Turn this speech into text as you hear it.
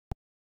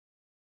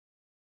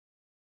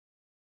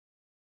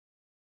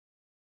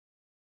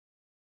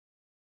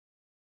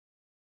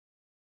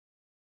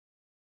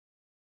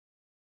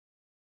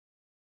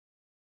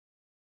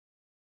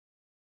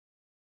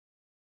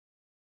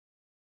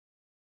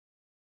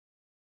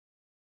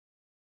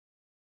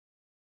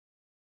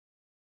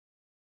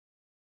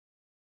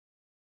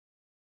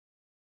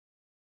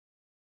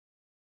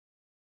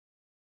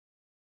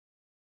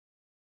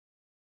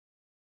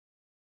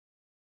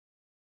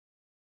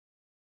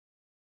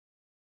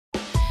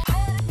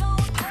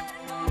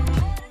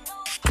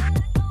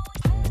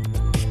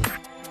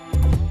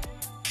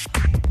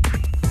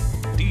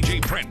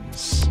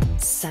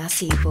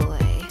Sassy boy.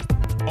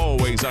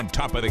 Always on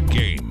top of the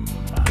game.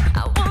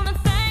 I wanna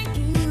thank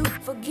you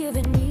for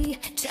giving me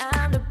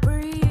time to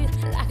breathe.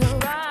 Like a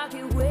rock,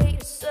 you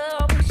waited so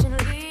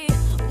patiently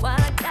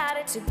while I got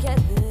it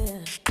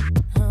together.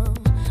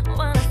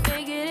 When I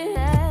figured it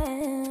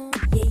out,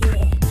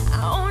 yeah.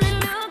 I only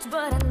looked,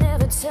 but I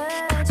never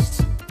touched.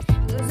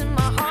 'Cause in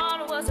my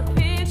heart was a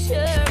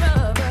picture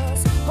of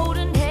us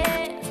holding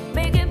hands,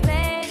 making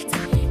plans,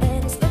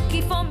 and it's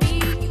lucky for me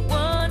you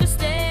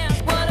understand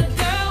what a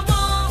girl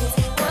wants,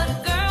 what a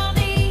girl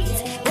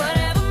needs,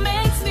 whatever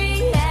makes me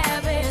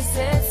happy and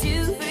sets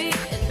you free.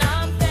 And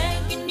I'm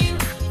thanking you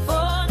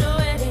for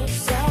knowing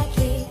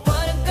exactly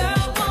what a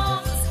girl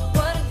wants,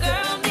 what a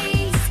girl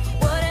needs,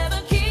 whatever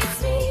keeps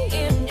me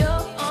in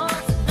your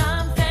arms. And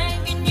I'm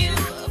thanking you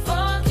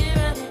for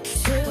giving it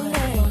to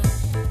me.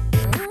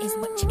 Is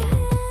what you got,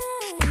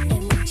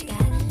 and what you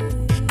got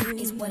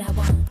is what I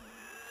want.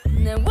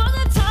 There was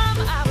a time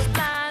I was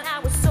blind, I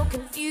was so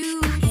confused.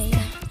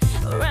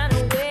 Ran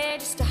away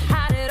just to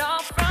hide it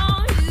all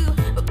from you.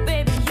 But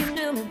baby, you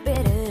knew me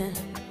better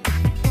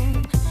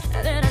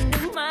than I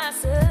knew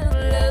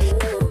myself.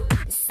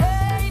 You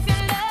said if you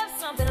love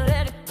something,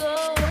 let it go.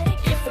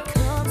 If it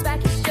comes back,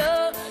 it's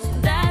yours.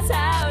 That's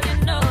how you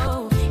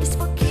know it's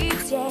for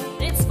keeps, yeah,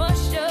 it's for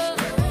sure.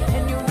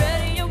 And you're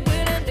ready, you're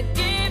willing to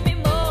give me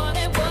more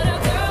than what a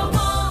girl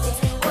wants,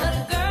 what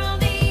a girl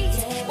needs,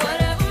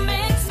 whatever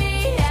makes me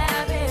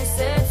happy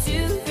sets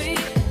you free.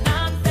 And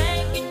I'm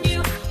thanking you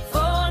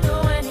for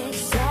knowing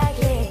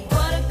exactly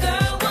what a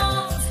girl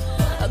wants,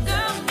 a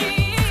girl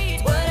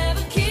needs,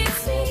 whatever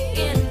keeps me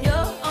in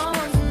your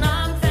arms. And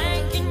I'm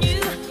thanking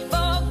you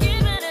for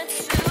giving it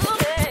to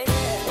me.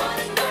 What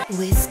a girl.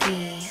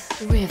 Whiskey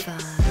River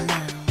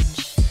Lounge.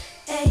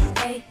 Hey,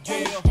 hey,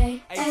 hey,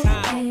 hey, hey,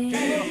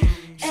 hey.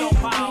 So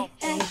Paul,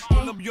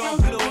 pull up your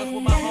blues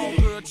with my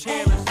homegirl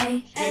Cherish.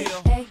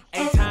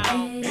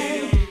 A-Town,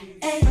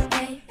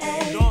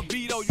 Don't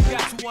be though, you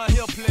got to one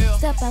here, player.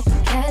 Step out the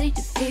caddy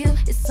to feel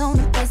it's on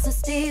the bus of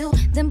steel.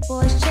 Them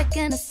boys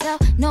checking us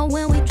out,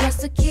 knowing we dress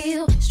to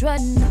kill.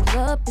 Strutting the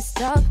club, it's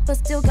dark, but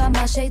still got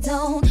my shades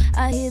on.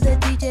 I hear the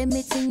DJ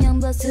mixing young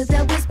bloods to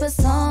that whisper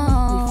song.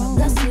 We from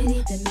the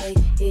city that make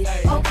it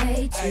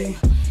okay to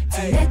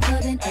make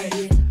cutting and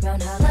get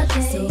round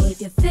holiday. So if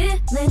you're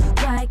feeling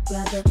right,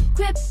 grab the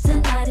grip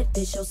tonight. If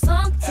it's your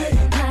song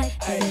tonight,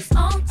 then it's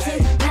on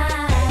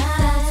tonight.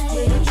 Dance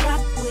with it,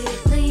 drop with it,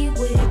 lean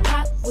with it,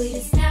 rock with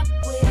it, snap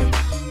with it.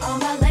 All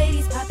my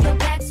ladies, pop your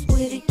backs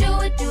with it.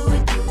 Do it, do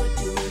it, do it,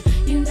 do it.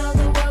 You know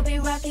the world be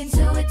rocking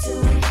to it, to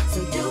it. So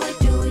do it,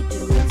 do it,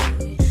 do it,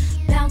 do it.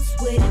 Bounce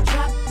with it,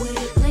 drop with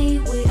it,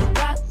 lean with it,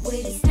 rock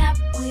with it, snap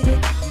with it.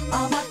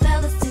 All my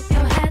fellas, tip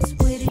your hats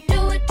with it.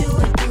 Do it, do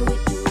it, do it,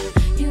 do it.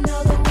 You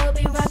know the world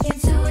be rocking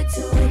to it,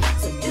 to it.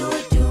 So do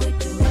it, do it,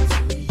 do it,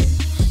 do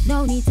it.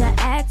 No need to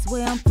ask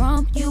where I'm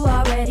from, you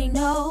already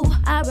know.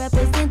 I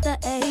represent the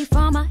A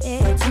from my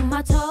head to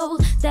my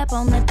toes. Step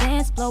on the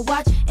dance floor,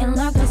 watch and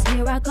learn, 'cause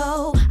here I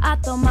go. I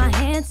throw my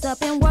hands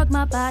up and work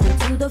my body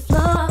to the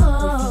floor.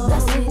 We're from the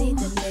city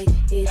that make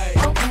it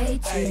okay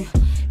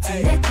to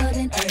make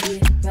cutting and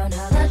get round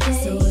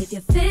holiday. So if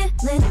you're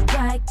feeling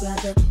right, grab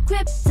the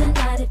grip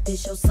tonight. If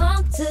it's your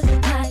song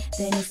tonight,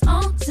 then it's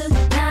on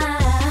tonight.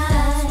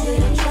 Dance with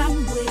it, drop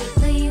with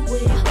it, lean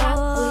with it, rock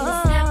with it,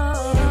 snap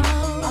with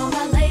it. All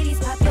my ladies,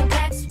 pop your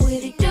backs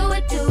with it. Do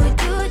it, do it,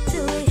 do it,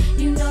 do it.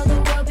 You know the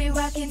world be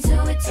rocking to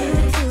it, to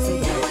it. So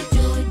do it,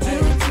 do it, do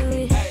it, do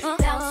it.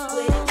 Bounce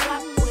with it,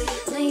 drop with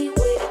it, lean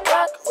with it,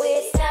 rock with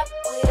it, snap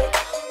with it.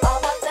 All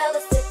my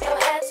fellas, tip your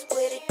hats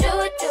with it. Do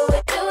it, do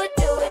it, do it,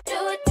 do it, do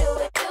it, do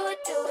it, do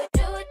it,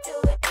 do it, do it, do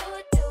it,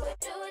 do it, do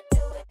it, do it,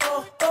 do it, do it.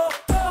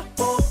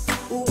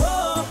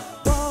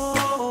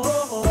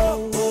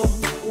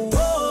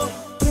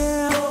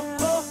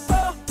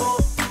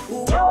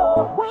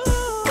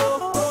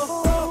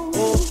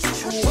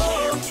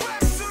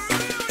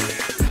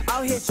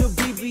 I'll hit your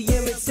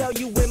BBM and tell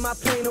you when my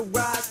plane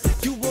arrives.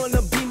 You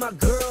wanna be my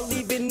girl,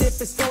 even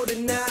if it's for the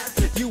night.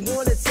 You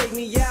wanna take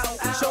me out,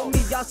 show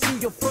me out to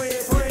your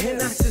friends,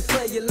 and I just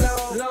play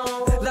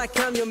along, like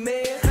I'm your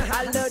man.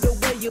 I love the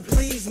way you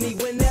please me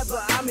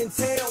whenever I'm in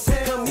town.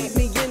 Come meet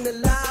me in the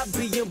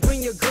lobby and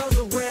bring your girls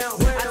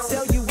around. I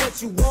tell you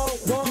what you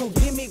want, you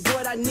give me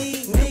what I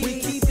need. We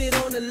keep it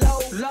on the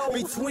low,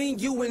 between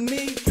you and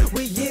me.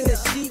 We in the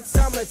sheets,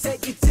 I'ma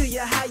take you to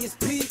your highest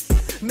peak.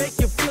 Make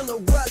you feel a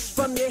rush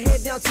from your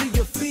head down to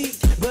your feet.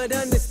 But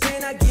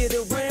understand I get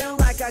around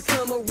like I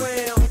come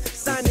around.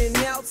 Signing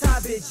out,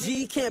 top it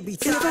G, can't be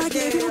tied down. If I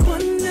give you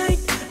one night,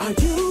 are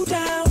you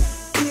down?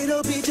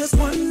 It'll be just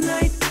one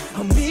night,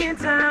 I'm in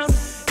town.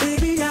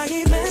 Baby, I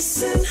ain't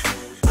messing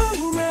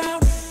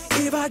around.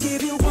 If I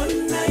give you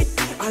one night,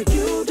 are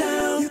you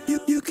down?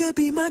 You could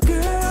be my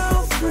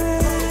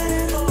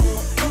girlfriend.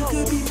 You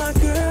could be my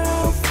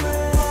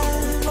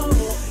girlfriend.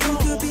 You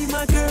could be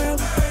my girl.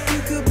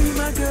 You could be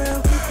my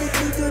girl.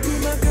 You could be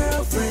my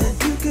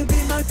girlfriend. You could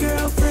be my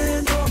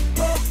girlfriend.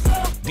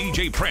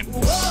 DJ Prince.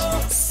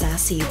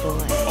 Sassy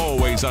boy.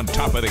 Always on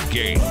top of the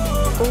game.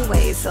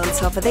 Always on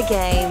top of the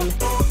game.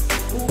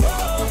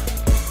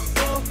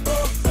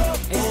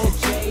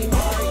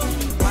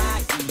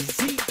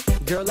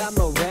 Girl, I'm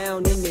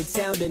around in the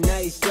town, the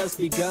night's just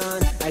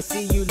begun. I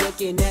see you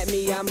looking at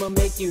me, I'ma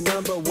make you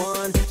number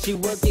one. She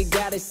working,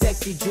 got a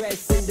sexy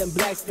dress and them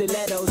black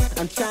stilettos.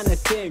 I'm trying to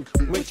think,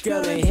 which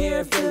girl in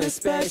here feeling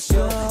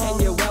special?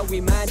 And you're well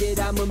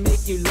reminded, I'ma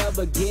make you love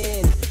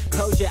again.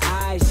 Close your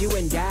eyes, you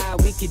and I,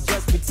 we could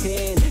just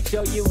pretend.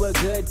 Show you a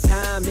good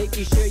time,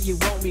 making sure you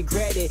won't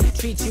regret it.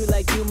 Treat you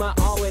like you my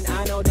all, and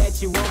I know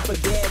that you won't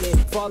forget it.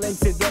 Fall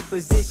into that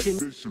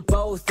position,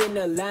 both in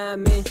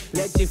alignment.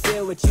 Let you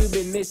feel what you've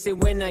been missing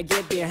when I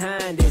get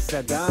behind it.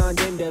 So gone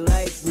in the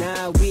lights,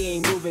 now we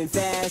ain't moving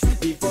fast.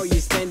 Before you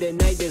spend the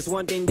night, there's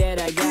one thing that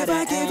I gotta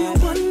ask. If I give you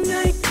one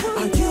night,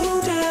 are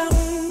you down?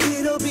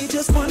 It'll be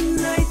just one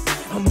night,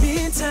 I'm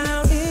in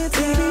town.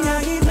 Baby,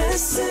 I ain't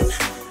messing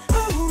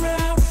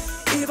around.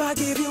 If I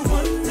give you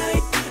one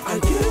night, are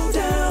you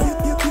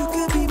down? You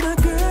could be my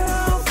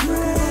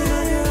girlfriend.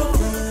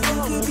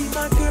 You could be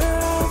my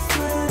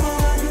girlfriend.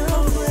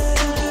 You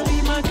could be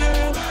my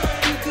girl.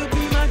 You could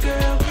be my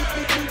girl.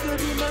 You could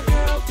be my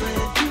girlfriend.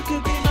 You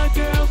could be my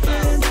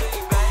girlfriend.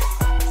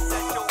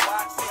 Set your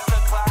watch, see the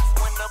clocks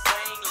when the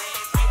plane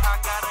lands. Yeah, I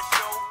got a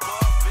show,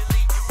 but Billy,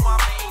 you my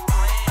main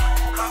plan.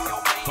 I'm your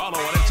main Follow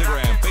on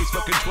Instagram,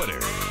 Facebook, and Twitter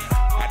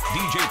at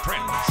DJ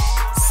Prince.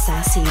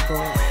 Sassy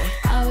boy.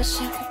 I wish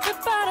I could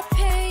rip out a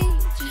page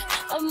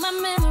of my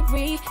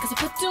memory, cause I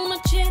put too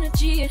much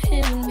energy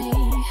in me.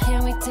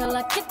 Can't wait till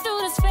I get through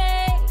this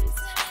phase,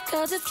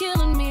 cause it's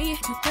killing me.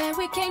 Too bad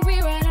we can't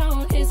rewrite our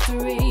own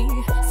history.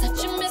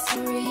 Such a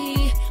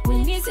mystery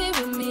when he's here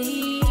with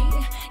me.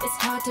 It's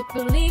hard to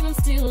believe I'm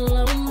still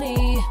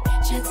lonely.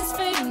 Chances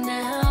fading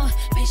now,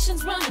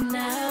 patience running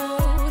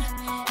out.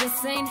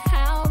 This ain't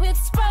how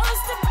it's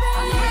supposed to be.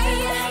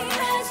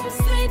 As we're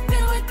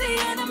sleeping with the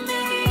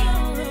enemy,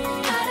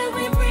 how do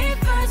we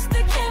reverse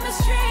the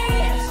chemistry?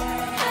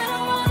 I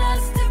don't want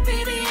us to be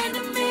the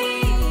enemy.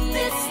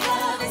 This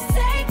love is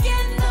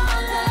taking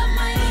all of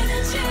my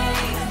energy.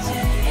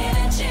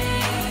 Energy,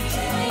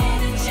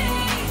 energy,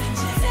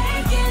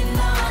 taking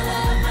all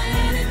of my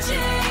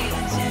energy.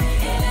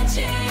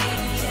 Energy,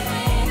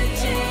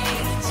 energy,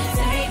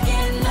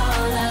 taking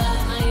all of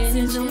my energy.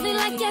 Seems only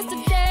like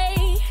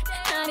yesterday,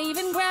 not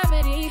even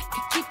gravity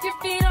could keep your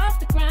feet off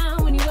the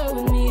ground when you were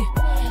with me.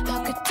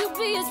 How could two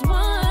be as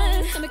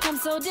one and become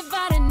so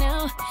divided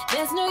now?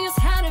 There's no use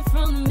hiding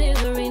from the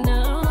misery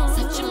now.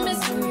 Such a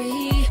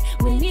mystery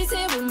when he's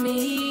here with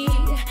me.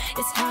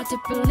 It's hard to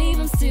believe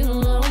I'm still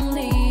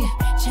lonely.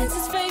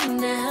 Chances fading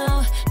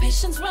now,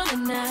 patience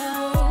running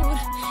out.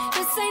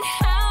 This ain't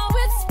how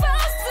it's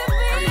supposed to be.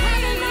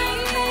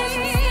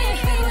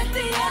 With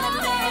the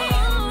enemy,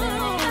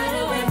 how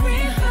do we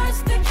reverse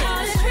the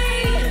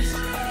chemistry?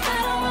 I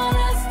don't want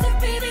us to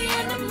be the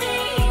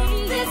enemy.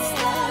 This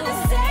love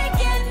is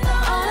taking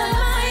all of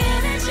my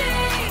energy.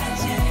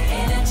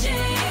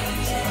 Energy,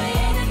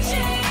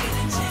 energy,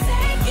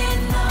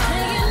 taking all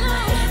of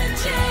my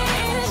energy.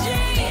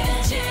 Energy,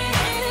 energy,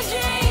 energy,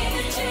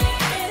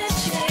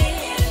 energy,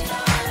 taking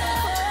all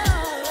of.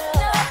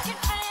 Looking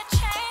for you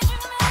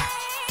changing me,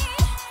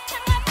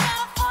 and I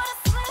can't afford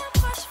to slip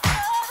much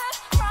further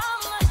from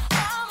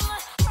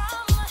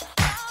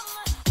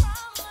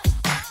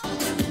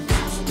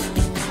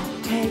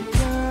Hey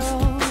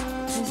girl,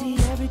 is he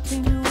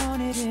everything you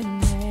wanted in a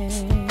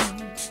man?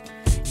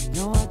 You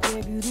know I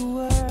gave you the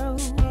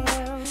world.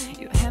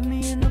 You had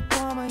me in the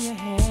palm of your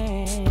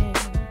hand.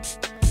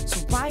 So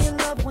why your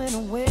love went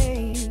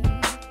away?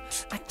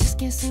 I just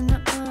can't seem to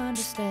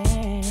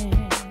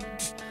understand.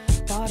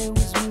 Thought it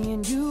was me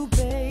and you,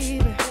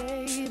 baby.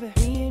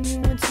 Me and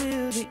you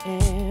until the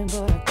end,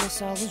 but I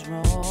guess I was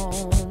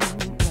wrong.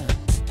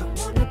 Don't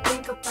wanna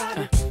think about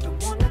it,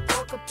 don't wanna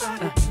talk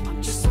about it.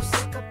 I'm just so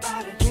sick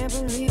about it. Can't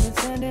believe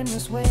it's ending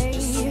this way.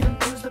 Just so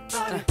confused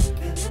about it,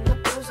 feeling the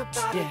blues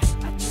about it.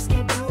 I just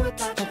can't do it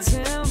without you.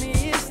 Tell me,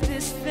 is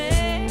this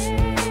fair?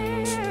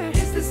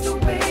 Is this the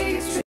way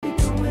it's really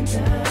going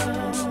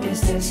down?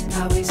 Is this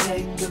how we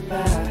say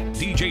goodbye?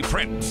 DJ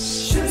Prince.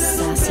 Should've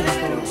known Sassy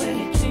better boy. when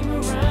you came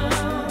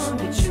around,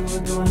 that you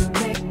were gonna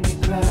make me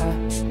cry.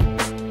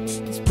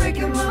 It's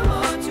breaking my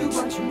heart to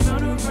watch you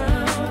run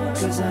around,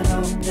 cause I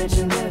know that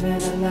you're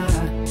living a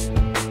lie.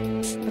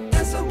 But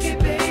that's okay,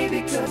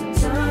 baby, cause in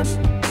time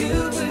you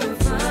will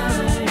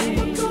find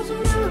what goes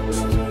around,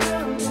 goes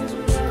around, goes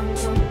around,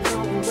 comes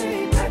all the way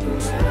back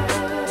around.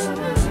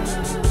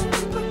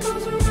 What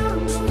goes around,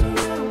 goes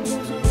around,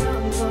 goes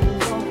around,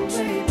 comes all the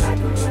way back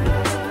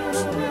around.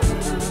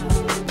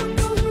 What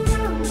goes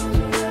around, goes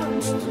around,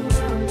 goes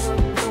around,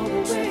 comes all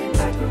the way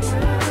back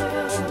around.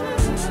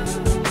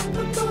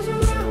 What goes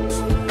around,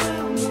 goes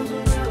around, goes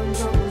around,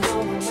 comes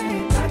all the way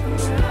back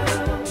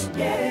around.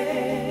 Yeah.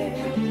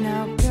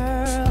 Now,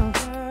 girl,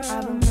 I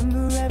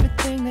remember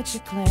everything that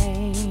you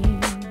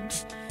claimed.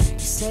 You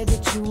said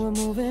that you were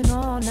moving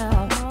on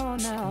now.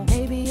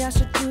 Maybe I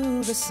should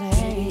do the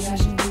same.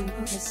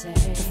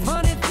 The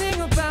funny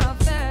thing about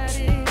that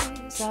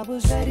is I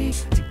was ready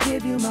to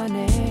give you my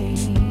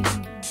name.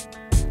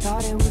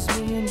 Thought it was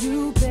me and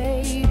you,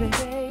 baby.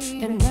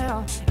 And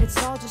now it's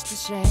all just a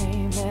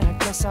shame, and I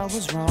guess I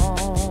was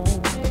wrong.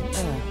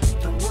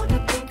 Don't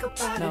wanna think think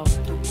about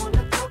it. Don't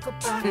wanna talk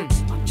about it.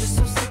 I'm just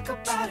so sick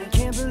about it.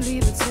 Can't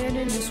believe it's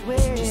ending this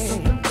way. Just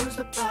something bruised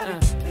about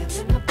it.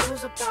 Feeling the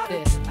blues about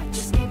it. I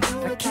just can't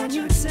do it. Can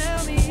you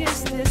tell me,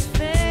 is this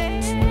fair?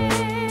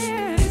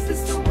 Is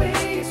this the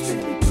way it's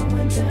really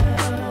going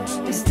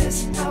down? Is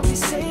this how we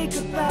say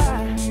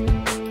goodbye?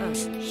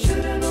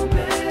 Should've known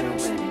better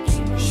when it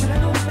came.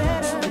 Should've known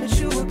better that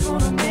you were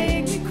gonna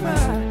make me cry.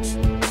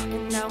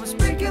 And now it's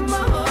breaking my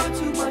heart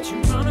to watch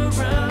you run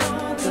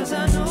around. Cause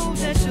I know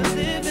that you're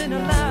living a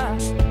lie.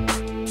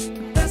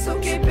 But that's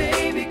okay,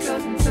 baby,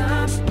 cause in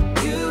time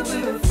you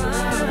will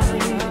find.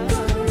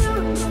 Goes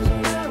around,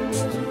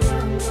 goes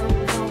around, goes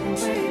around,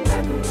 goes way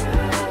back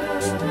around.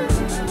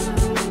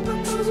 What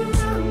goes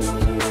around,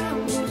 goes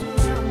around,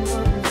 goes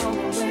around,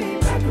 goes way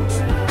back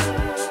around.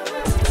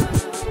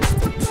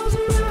 What goes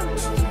around, goes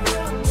around, goes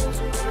around,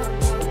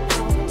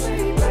 goes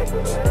way back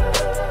around.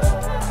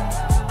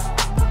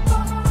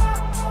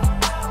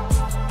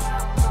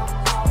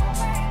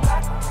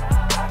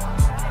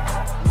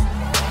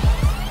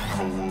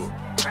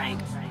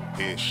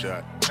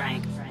 Headshot.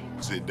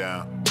 Sit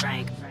down.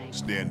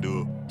 Stand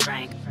up.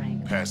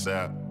 Pass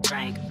out.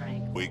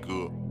 Wake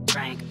up.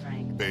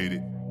 Fade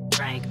it.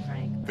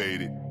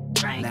 Fade it.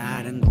 Now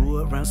I done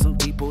grew around some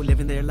people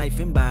living their life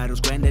in bottles.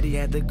 Granddaddy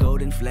had the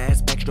golden flash,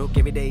 backstroke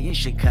every day in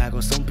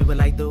Chicago. Some people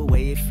like the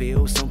way it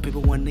feels, some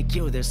people want to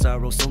kill their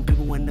sorrow. Some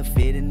people want to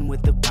fit in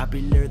with the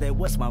popular, that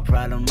was my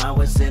problem. I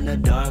was in a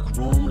dark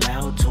room,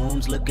 loud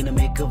tunes, looking to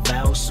make a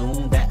vow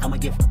soon that I'ma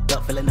get f***ed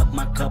up, filling up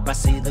my cup. I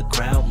see the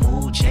crowd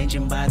mood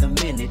changing by the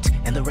minute,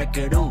 and the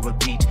record on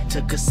repeat.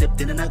 Took a sip,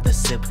 then another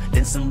sip,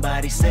 then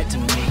somebody said to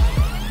me,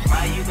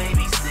 why you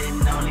babysitting?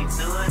 Only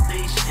 2 or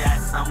 3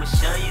 shots. I'ma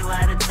show you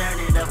how to turn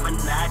it up a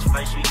notch.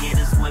 First you get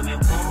a swimming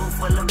pool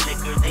full of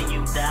liquor, then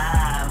you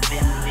dive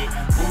in it.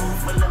 Pool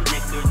full of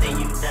liquor, then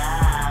you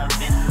dive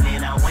in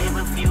it. I wave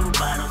a few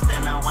bottles,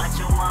 then I watch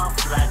them all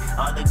fly.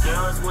 All the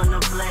girls wanna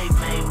play,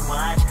 they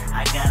watch.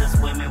 I got a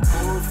swimming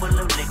pool full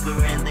of liquor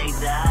and they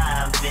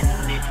dive in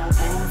it.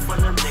 Pool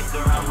full of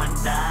liquor, I'ma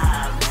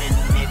dive in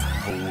it.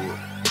 Pull up.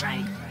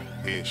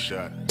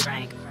 Headshot.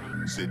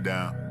 Sit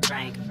down.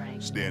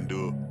 Stand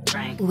up.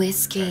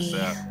 Whiskey,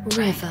 Pass out.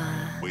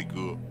 river, Wake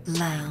up.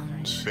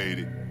 lounge. Fade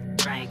it.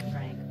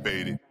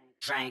 Fade it.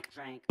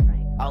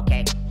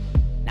 Okay,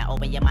 now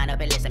open your mind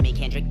up and listen to me,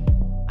 Kendrick.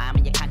 I'm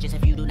in your conscience.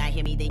 If you do not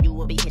hear me, then you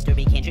will be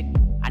history, Kendrick.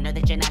 I know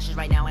that you're nauseous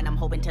right now, and I'm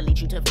hoping to lead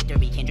you to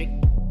victory, Kendrick.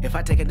 if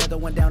I take another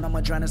one down,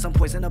 I'ma drown in some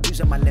poison,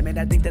 abusing my limit.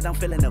 I think that I'm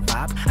feeling the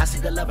vibe. I see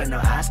the love in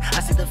her eyes.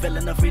 I see the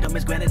feeling of freedom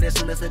is granted as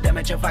soon as the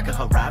damage of vodka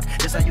arrived.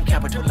 This how you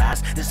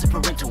capitalize. This is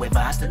parental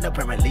advice. And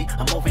apparently,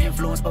 I'm over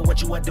influenced by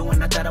what you are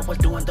doing. I thought I was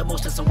doing the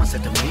most, and someone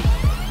said to me,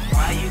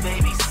 why you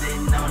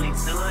babysitting? Only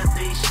 2 or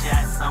 3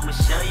 shots. I'ma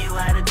show you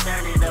how to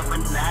turn it up a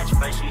notch.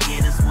 First you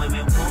get a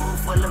swimming pool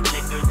full of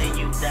liquor, then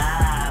you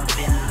dive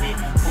in it.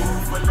 Pool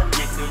full of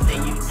liquor,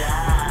 then you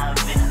dive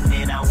in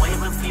it. I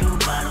wave a few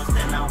bottles,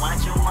 then I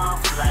watch them all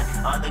fly.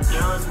 All the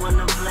girls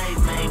wanna play,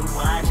 they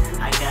watch.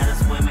 I got a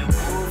swimming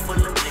pool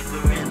full of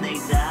liquor and they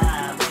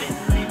dive in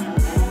it.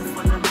 Pool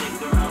full of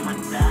liquor, I'ma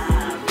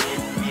dive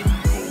in it.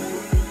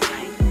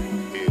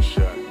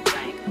 Headshot.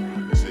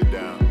 Sit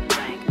down.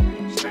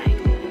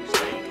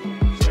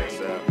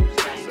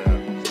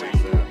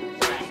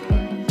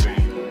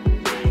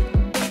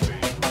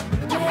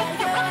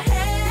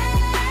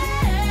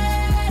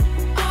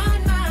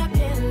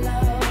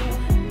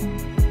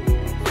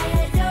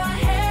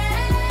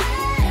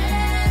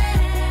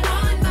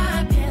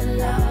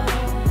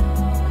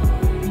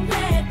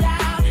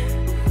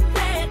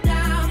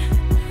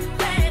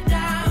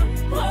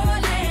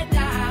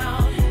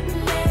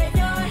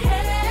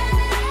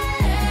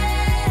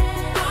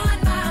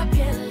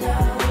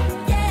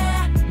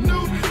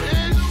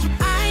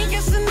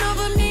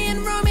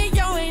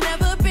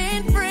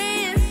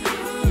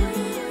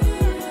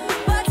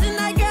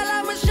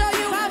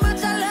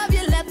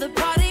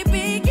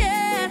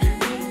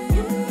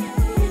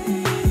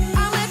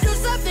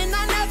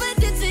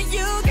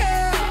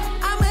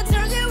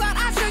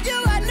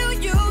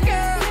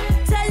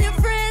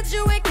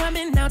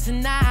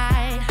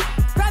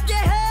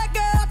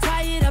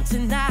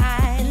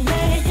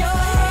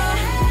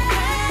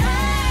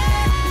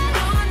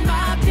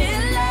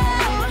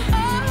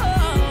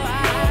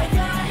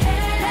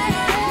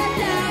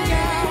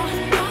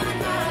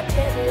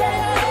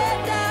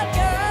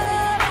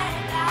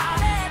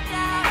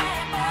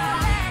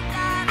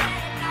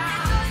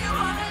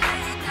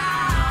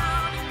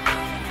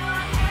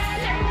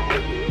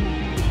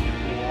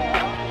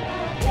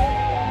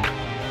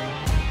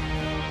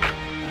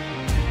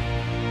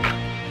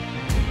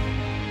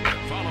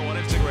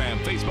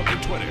 Facebook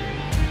and Twitter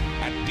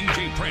at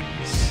DJ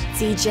Prince.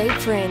 DJ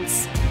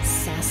Prince,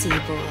 Sassy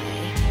Boy.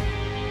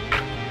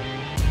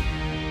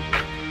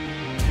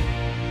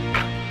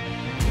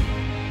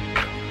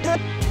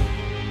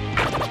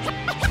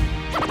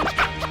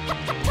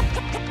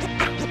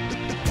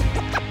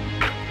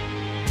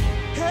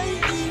 Hey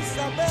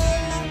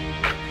Isabella,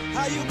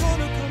 how you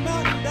gonna come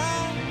out and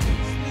dance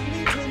with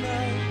me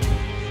tonight?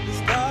 The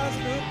stars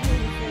look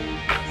beautiful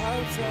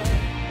outside.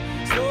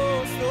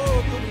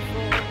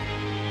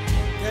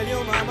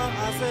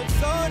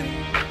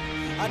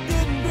 I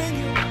didn't bring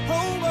you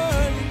home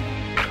early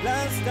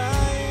last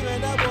time,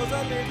 and I was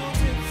a little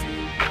tipsy.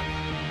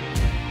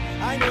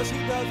 I know she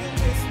doesn't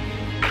miss me,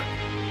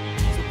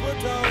 so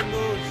put on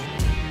those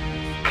shoes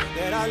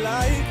that I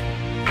like,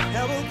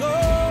 and we'll go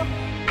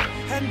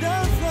and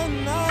dance the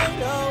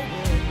night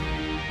away.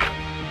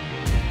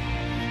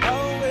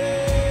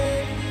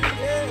 Away,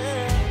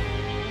 yeah.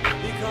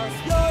 Because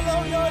YOLO,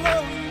 YOLO,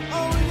 you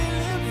only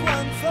live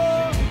once,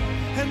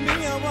 oh. And me,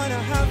 I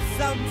wanna have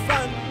some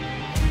fun.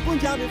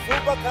 Punja mi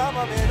fupa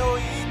kama meno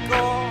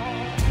iko.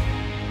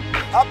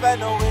 Up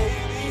and away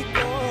we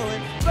go.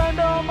 And spend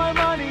all my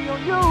money on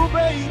you,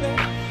 baby.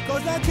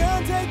 Cause I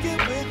can't take it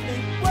with me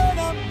when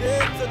I'm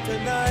dead. So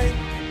tonight,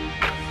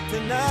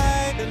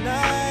 tonight,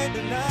 tonight,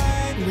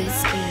 tonight,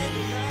 Whiskey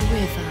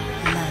River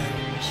Lounge.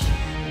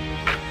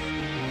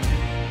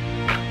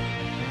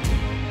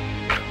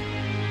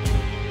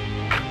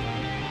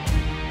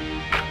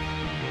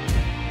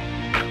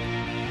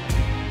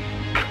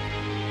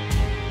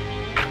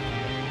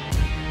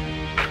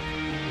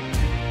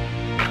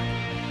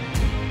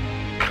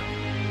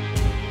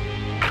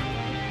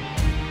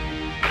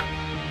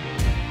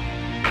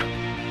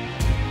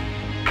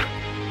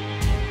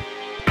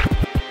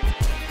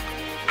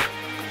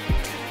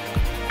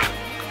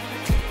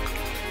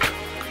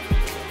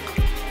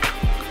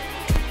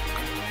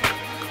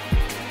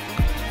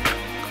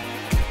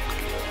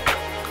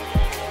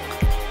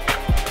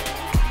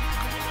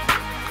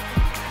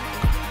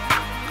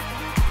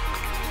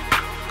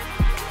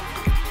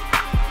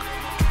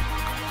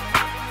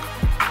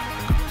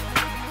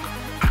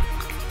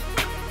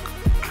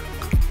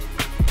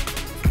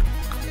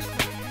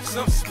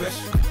 Something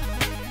special,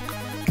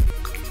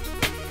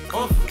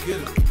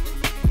 unforgettable,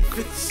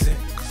 50 Cent,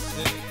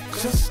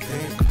 just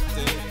damn,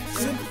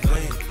 simple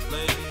plan,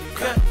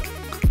 cut.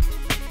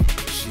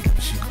 She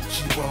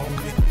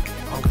want it,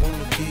 I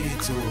wanna give it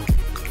to her.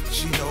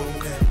 She know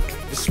that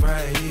it's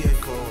right here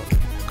for her.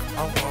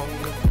 I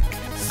wanna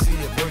see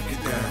her break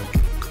it down.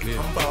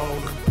 I'm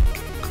ballin',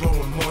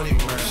 blowing money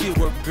around. She a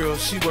work girl,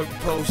 she work the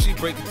pole, she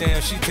break it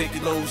down, she take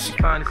it low, she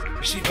find it,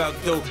 she bout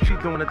dope, she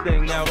doing her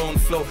thing out on the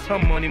floor. Her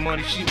money,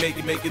 she make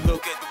it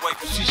look at the way.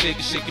 She shake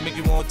it, make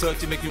you want to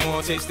touch it, make you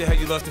want to taste it. How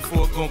you lost it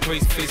for it, going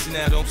crazy, facing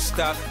now, don't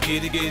stop.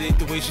 Get it,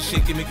 the way she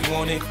shake it, make you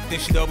want it. Then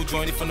she double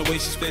jointed from the way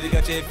she split it,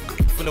 got your head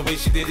from the way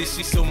she did it.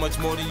 She's so much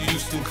more than you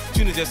used to.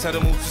 She knows just how to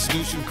move to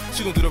seduce you.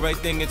 She gon' do the right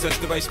thing and touch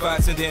the right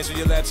spots and dance on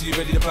your lap till you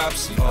ready to pop.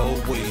 She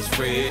always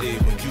ready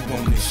when you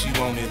want it, she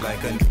want it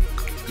like a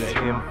the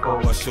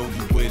info, I show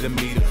you where to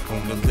meet her.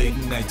 On the late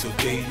night till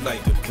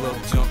daylight, the club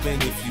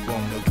jumping. If you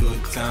want a good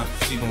time,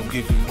 she gon'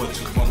 give you what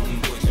you want.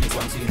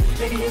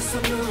 Baby, it's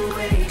a new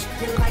age.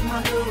 You like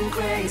my new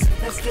grace.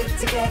 Let's get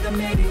together,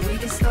 maybe we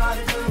can start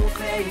a new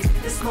phase.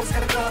 The smoke's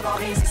got a glove all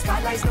hazy.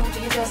 Spotlights don't do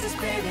you justice,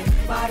 baby.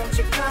 Why don't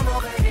you come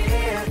over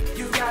here?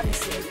 You got me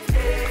saying,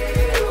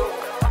 hey,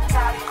 I'm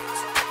tired of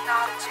using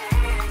technology.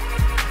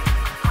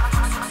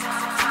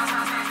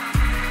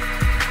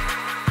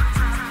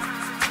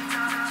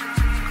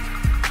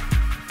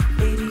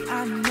 Baby,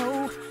 I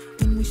know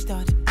when we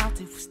started out,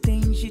 there was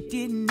things you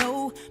didn't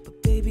know.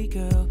 But baby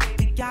girl,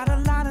 we got a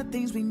lot of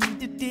things we need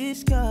to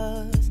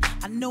discuss.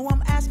 I know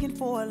I'm asking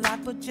for a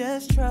lot, but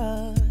just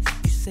trust.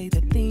 You say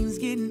that things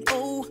getting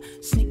old,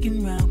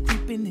 sneaking around,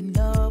 creeping in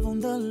love on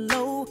the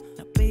low.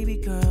 Now baby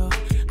girl,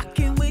 I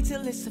can't wait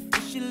till it's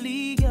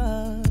officially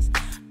us.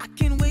 I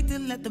can't wait to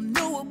let them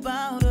know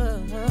about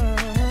us.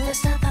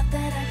 First I thought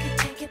that I could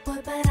take it, boy,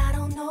 but I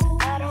don't know.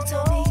 You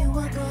told me you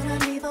were gonna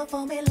leave her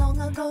for me long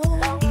ago.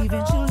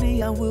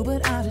 Eventually I will,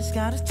 but I just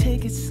gotta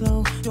take it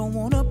slow. Don't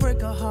wanna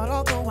break her heart,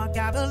 although I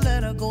gotta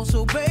let her go.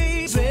 So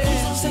baby, so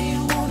please don't say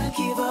you wanna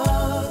give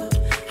up.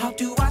 How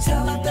do I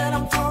tell her that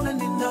I'm falling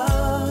in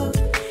love?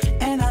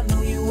 And I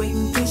know you're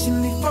waiting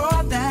patiently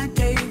for that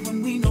day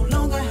when we no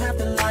longer have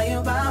to lie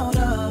about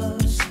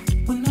us.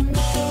 When I'm with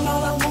her,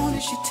 all I want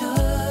is your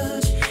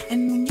touch.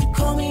 And when you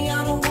call me,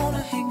 I don't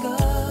wanna hang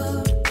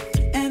up.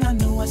 And I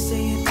know I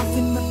say it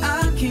often, but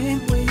I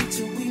can't wait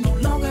till we no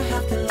longer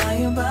have to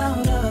lie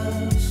about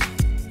us.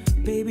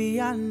 Baby,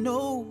 I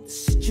know the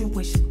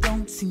situation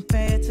don't seem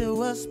fair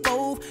to us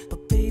both.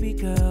 But baby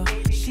girl,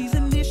 she's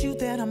an issue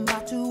that I'm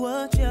about to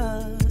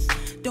adjust.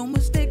 Don't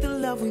mistake the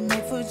love we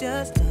made for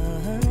just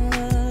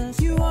us.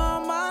 You are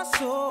my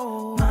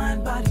soul,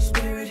 mind, body,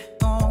 spirit,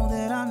 all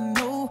that I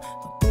know.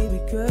 But baby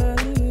girl,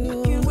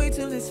 I can't wait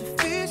till it's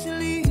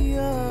officially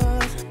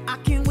us. I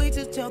can't wait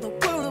to tell the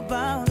world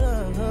about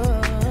us.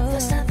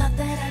 First I thought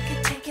that I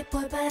could take it,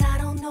 boy, but I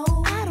don't know.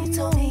 You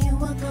told me you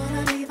were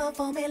gonna leave her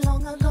for me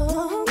long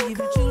ago.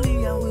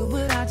 Eventually I will,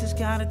 but I just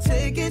gotta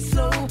take it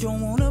slow.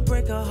 Don't wanna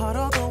break her heart,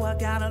 although I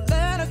gotta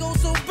let her go.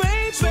 So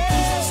baby, so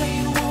please don't say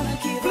you wanna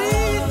give up.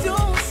 Please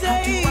don't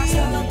say. How do I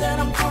tell her that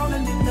I'm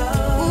falling in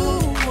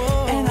love?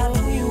 Ooh, and I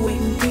know you're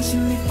waiting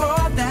patiently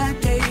for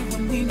that day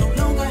when we no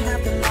longer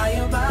have to lie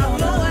about it.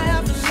 No, I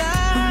have to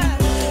lie.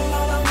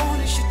 All I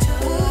want is your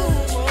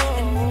touch.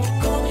 And when you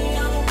call me,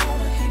 I don't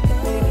wanna hang up.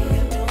 Baby,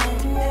 I know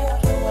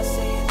I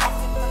say it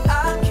often, but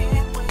I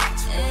can't wait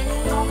till we no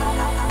longer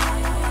have to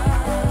lie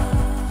about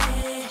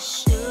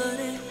it.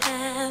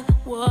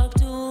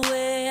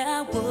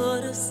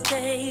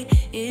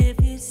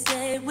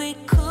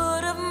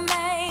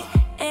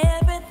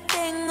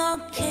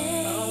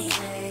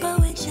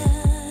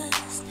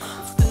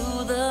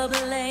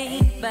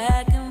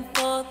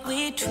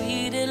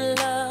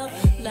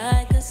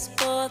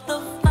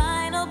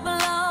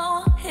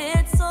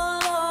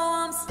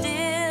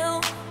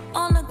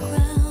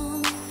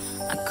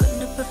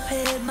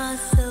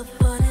 myself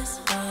what is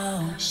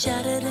wrong.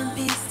 Shattered in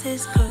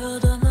pieces,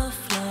 curled on the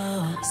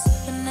floor.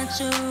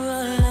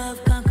 Supernatural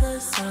love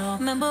conquers all.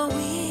 Remember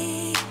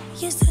we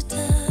used to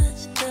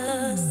touch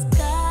the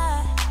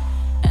sky,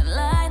 and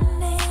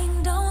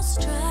lightning don't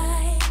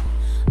strike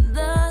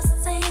the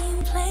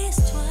same place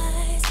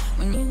twice.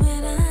 When you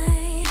and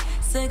I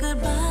say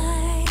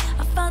goodbye,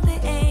 I felt the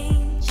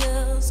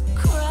angels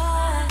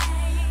cry.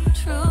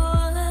 True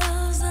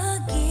love's a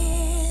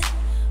gift,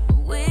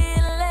 we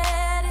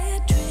let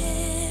it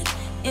drift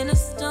in a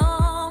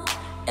storm.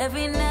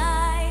 Every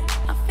night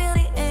I feel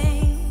the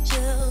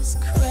angels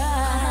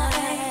cry.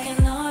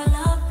 Can our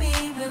love be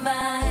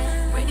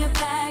revived? Bring it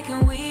back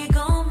and we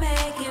gon'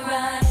 make it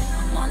right.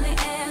 I'm on the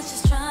edge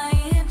just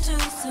trying to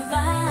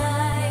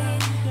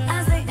survive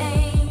as the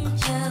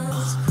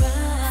angels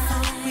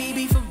cry. We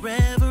be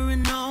forever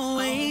and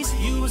always.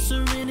 You were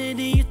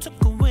serenity, you took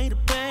away the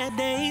bad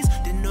days.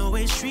 Didn't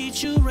always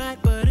treat you right,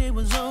 but it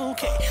was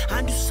okay.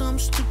 I do something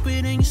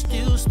stupid and you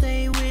still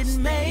stay with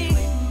me.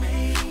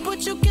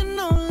 But you can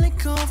only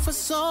go for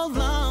so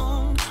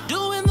long,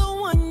 doing the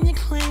one you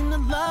claim to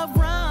love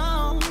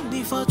wrong.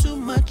 Before too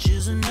much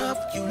is enough,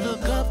 you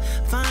look up,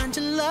 find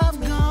your love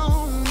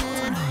gone.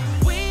 And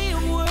we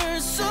were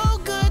so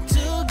good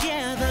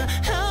together.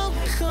 How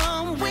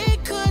come we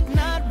could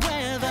not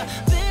weather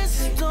this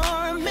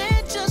storm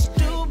and just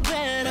do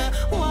better?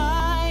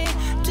 Why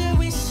did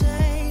we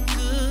say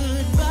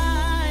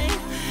goodbye?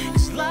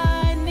 'Cause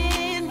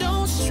lightning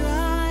don't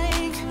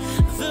strike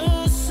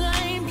the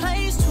same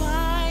place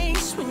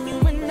twice. When you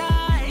and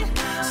I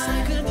say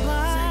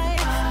goodbye,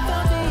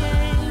 felt the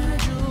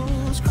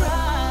angels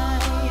cry.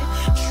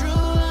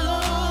 True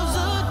love's a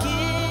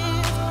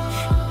gift,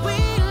 we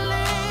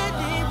let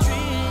it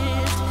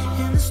drift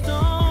in the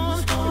storm.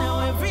 Now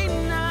every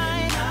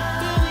night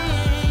feel the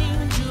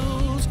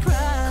angels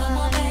cry. Come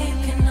on, babe,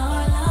 can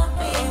our love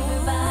be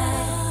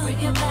revived?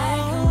 Bring it back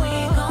and we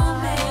gon'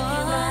 make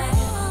it right.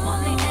 I'm on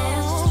the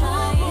edge just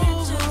trying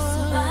to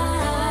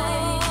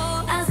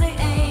survive as the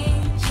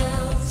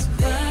angels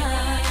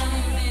cry.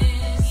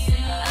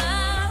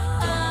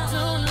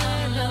 Don't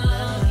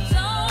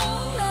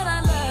let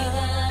our love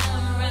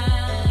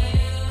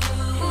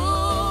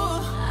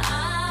Ooh,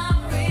 I'm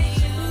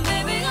reaching,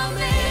 baby, I'm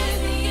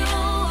missing you.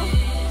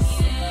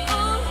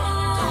 Don't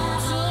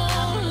let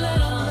our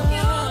love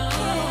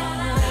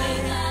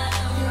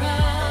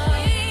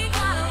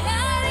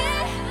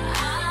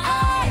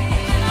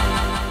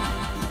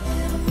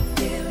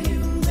feel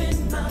you in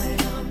my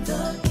arms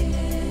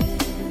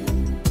again.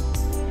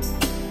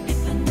 If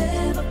I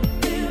never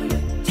feel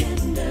your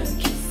tender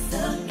kiss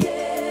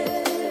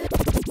again.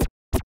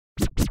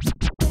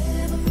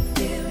 Never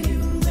feel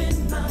you in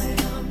my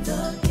arms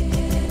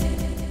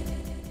again.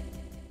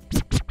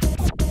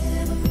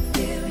 Never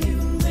feel you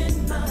in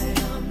my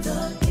arms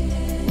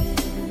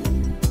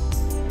again.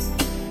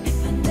 If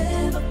I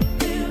never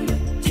feel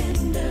your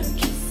tender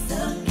kiss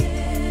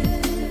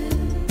again.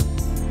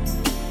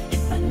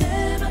 If I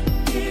never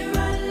hear I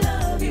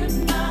love you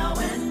now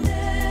and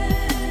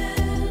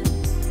then.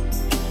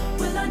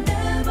 Will I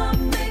never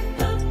make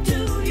love to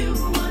you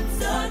once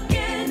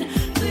again?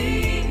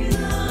 Please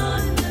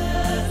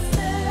understand,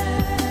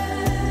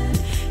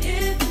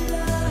 if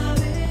love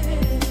is,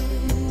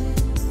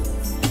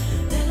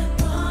 then I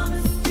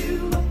promise you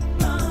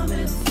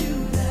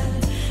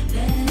that I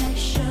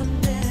shall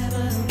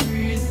never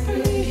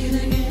breathe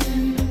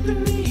again.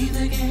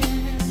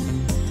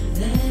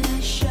 That I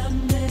shall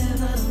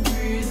never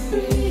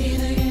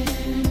breathe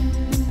again.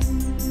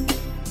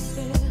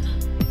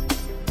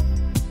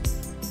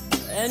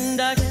 And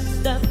I can't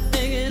stop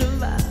thinking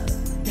about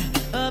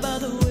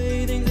the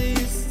way things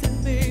used to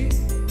be.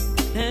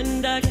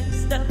 And I can't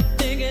stop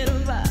thinking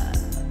about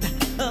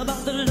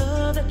the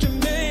love that you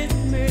made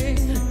me.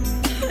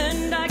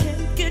 And I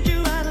can't get you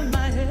out of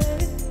my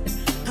head.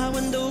 How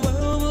in the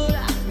world would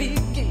I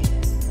begin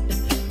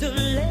to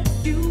let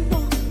you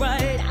walk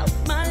right out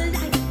my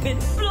life and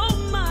blow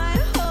my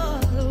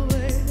heart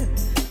away?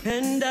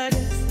 And I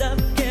can't stop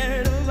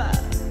caring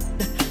about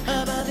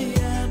the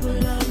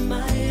apple of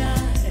my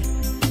eye.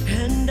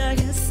 And I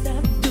can't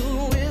stop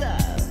doing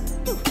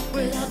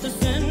without the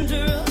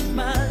center of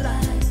my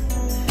life.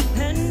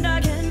 And I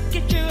can't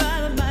get you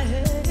out of my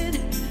head.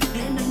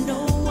 And I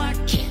know I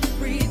can't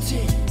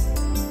pretend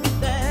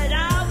that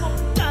I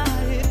won't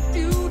die if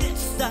you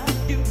decide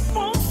you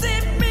won't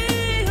see me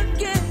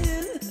again.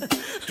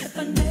 If I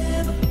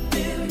never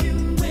feel you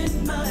in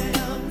my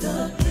arms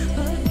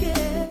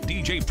again.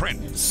 DJ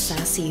Prince.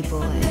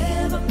 Sassyboy.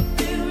 Never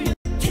feel your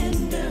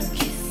tender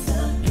kiss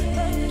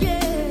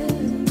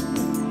again.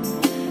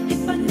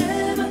 If I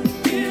never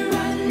hear I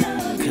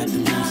love you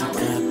now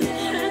and then.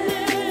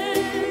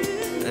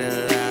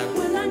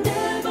 Will I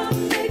never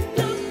make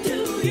love to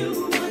you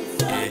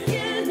once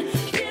again?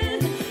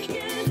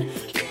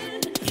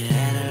 You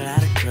had a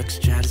lot of crooks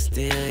try to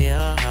steal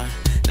your heart.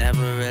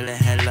 Never really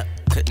had luck,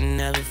 couldn't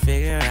never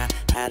figure out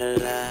how to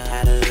love,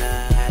 how to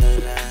love, how to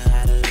love,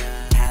 how to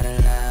love, how to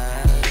love.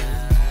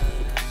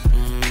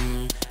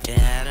 You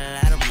had a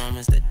lot of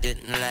moments that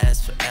didn't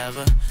last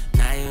forever.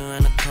 Now you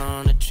in the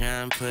corner, try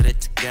and put it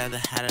together.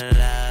 How to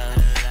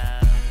love,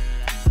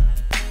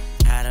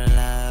 how to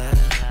love.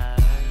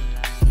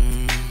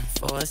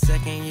 For a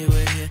second you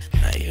were here,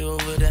 now you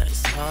over there.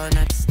 It's hard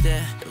not to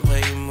stare. The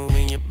way you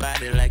moving your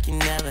body like you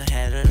never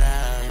had a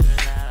love,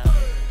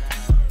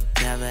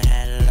 never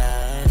had a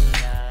love.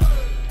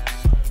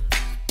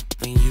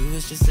 When you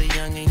was just a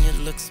young and your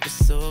looks were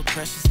so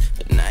precious,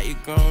 but now you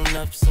grown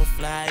up so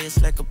fly, it's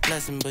like a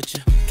blessing. But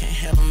you can't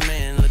have a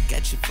man look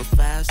at you for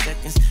 5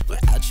 seconds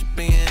without you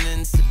being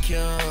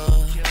insecure.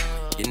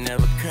 You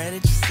never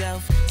credit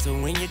yourself, so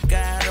when you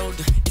got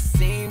older, it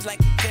seems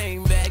like you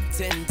came back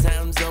 10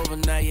 times over.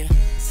 Now you're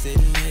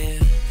sitting here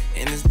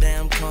in this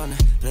damn corner,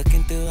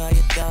 looking through all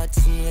your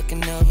thoughts and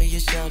looking over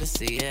your shoulder.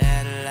 See, you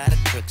had a lot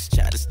of crooks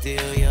try to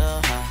steal your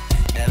heart.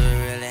 Never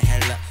really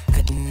had luck,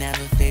 couldn't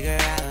never figure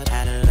out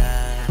how to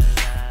love,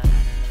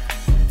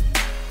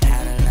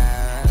 how to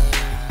love.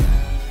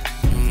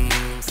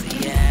 See,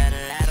 you had a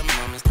lot of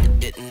moments that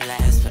didn't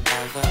last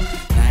forever.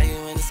 Now you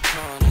in this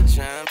corner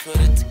trying to put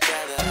it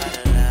together. How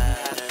to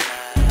love,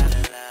 how to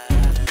love,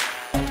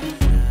 how to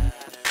love.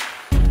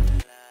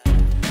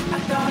 I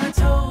thought I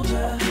told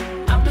you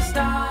I'm a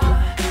star.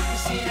 You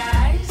see the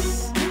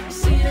ice, you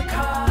see the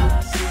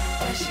cars,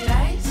 flashing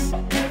lights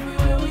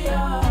everywhere we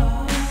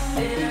are.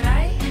 Late at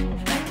night,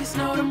 like it's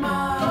no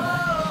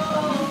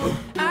tomorrow.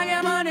 I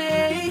got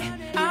money,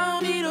 I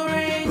don't need a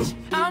range.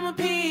 I'm a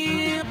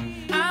pimp,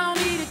 I don't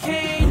need a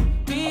cane.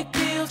 Big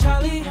deal,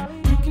 Charlie,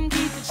 you can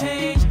keep the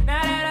change.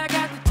 Now that I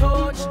got the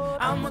torch,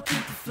 I'ma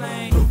keep the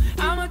flame.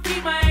 I'ma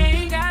keep my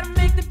aim, gotta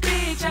make the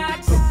big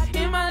shots.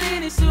 In my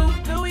linen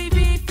suit, Louis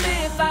V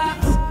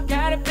flip-flops.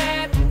 Got it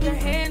bad, your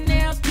hand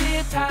nails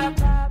tip top.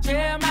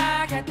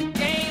 Jeremiah got the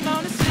game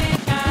on the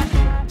slick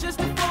eye. Just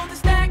to fold the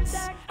stacks,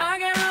 I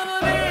got rubber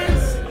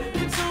bands.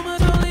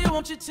 Consumers only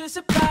want you to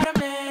supply the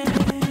man.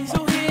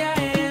 So here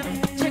I am,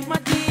 check my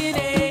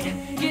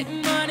DNA.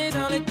 Getting money's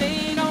the only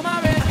thing on my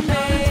resume. I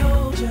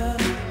told you,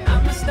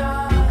 I'm a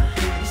star.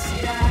 You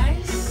see the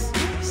ice,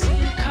 you see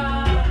the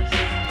cars,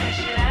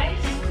 flashing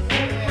lights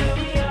everywhere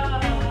we are.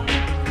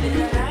 Late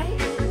at night,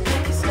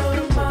 like it's no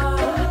tomorrow.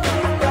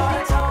 I thought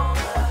I told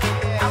you,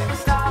 I'm a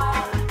star.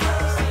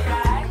 You see the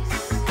ice,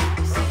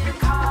 you see the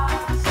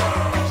cars,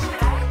 flashing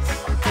lights.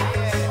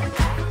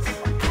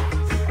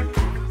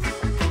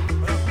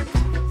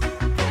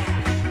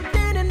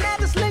 Standing at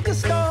this liquor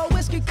store,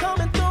 whiskey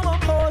coming through my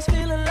pores,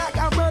 feeling like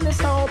I run this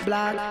whole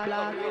block.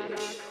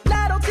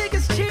 Lotto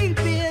tickets cheap,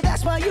 yeah,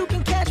 that's why you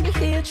can catch me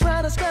here,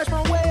 trying to scratch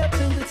my way up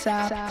to the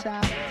top.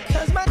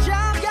 Cause my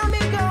job got me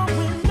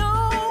going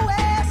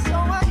nowhere, so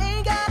I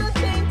ain't got a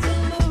thing to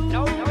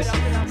lose.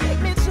 Take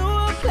me to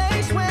a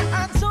place where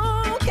I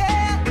don't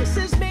care. This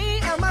is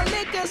me and my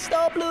liquor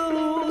store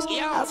blues.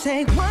 I'll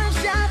take one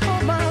shot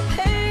for my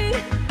pain,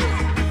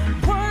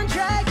 one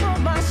drag for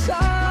my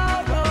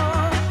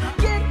sorrow.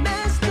 Get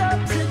messed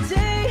up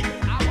today,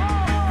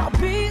 I'll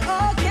be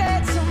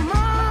okay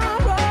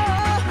tomorrow.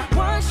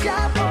 One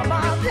shot for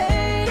my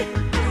pain,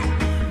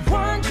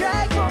 one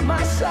drag for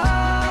my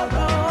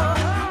sorrow.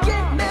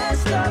 Get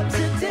messed up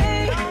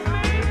today,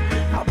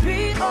 I'll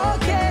be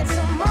okay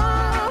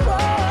tomorrow.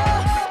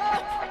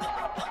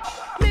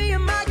 Me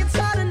and my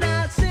guitar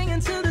tonight, singing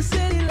to the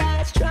city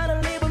lights, trying to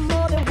live with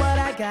more than what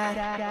I got.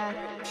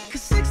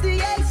 Cause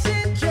 68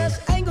 cents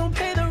just ain't gon'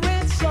 pay the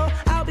rent, so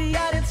I'll be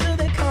out until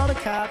they call the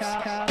cops.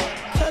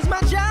 Cause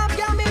my job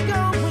got me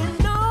going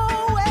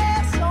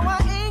nowhere, so I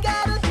ain't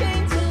got a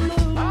thing to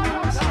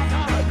lose.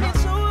 Take me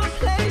to a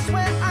place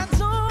where I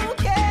don't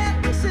care.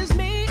 This is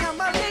me and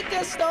my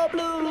liquor store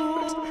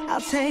blues.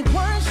 I'll take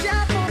one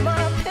shot for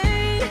my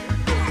pain,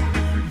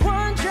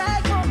 one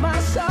drag for my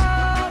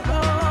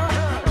sorrow.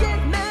 Get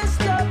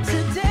messed up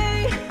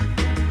today,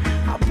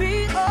 I'll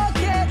be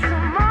okay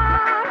tomorrow.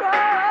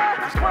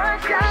 One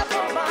shot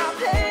for my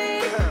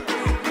pain,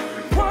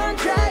 one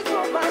drag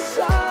for my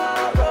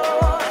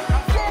sorrow.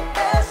 Get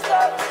messed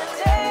up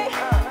today,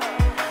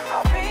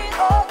 I'll be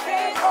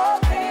okay,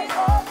 okay,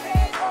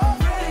 okay. I'm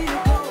ready to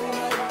go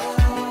right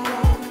now.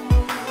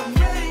 I'm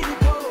ready to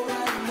go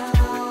right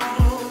now.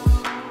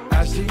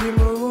 I see you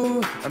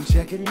move, I'm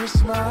checking your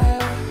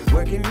smile,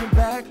 working your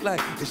back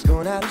like it's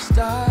going out of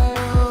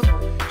style.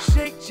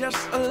 Shake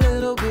just a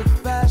little bit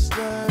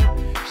faster,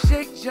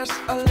 shake just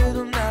a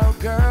little now,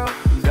 girl.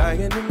 I'm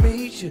dying to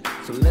meet you,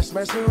 so let's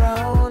mess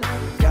around.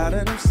 Got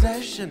an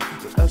obsession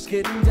with us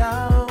getting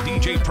down.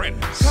 DJ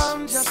Prince.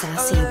 Come just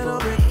Sassy a little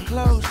boy. bit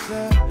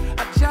closer,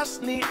 I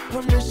just need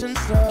permission,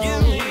 so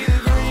give me the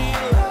green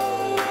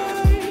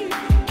light,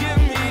 give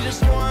me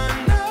just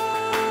one night.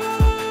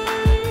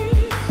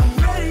 I'm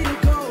ready to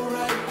go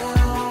right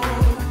now,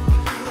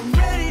 I'm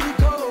ready to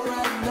go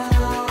right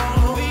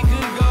now. We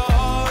could go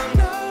all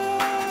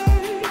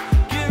night,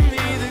 give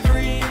me the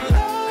green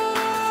light.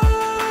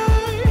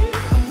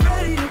 I'm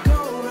ready to go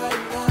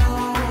right now,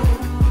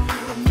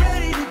 I'm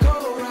ready to go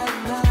right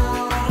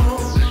now.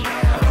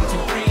 1,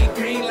 2,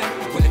 3, green light.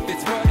 Well, if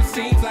it's what it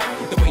seems like,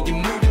 the way you're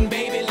moving,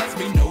 baby, lets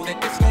me know that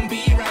it's gonna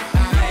be right.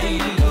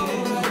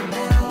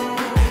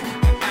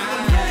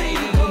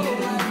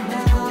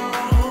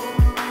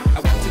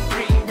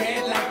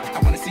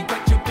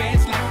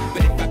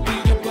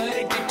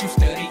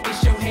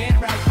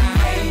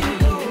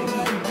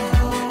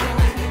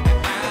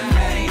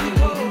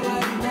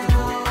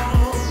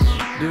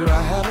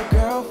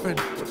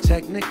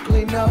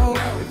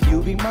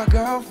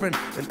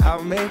 different, and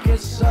I'll make it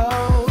so.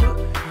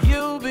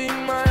 You'll be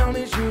my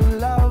only true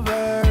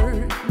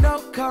lover. No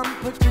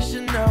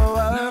competition, no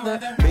other.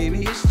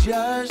 Maybe it's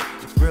just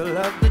the thrill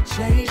of the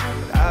chase,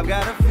 but I've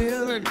got a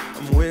feeling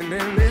I'm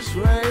winning this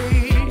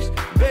race.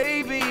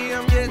 Baby,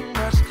 I'm getting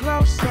much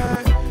closer.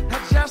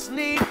 I just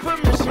need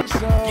permission,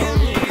 so give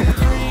me the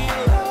green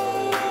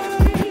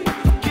light.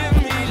 Give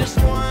me just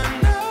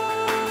one night.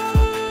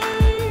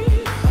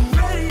 I'm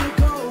ready to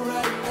go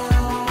right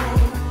now.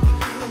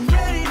 I'm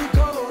ready to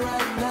go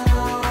right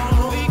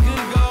now. We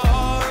could go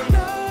all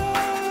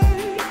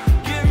night.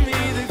 Give me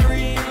the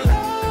green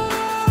light.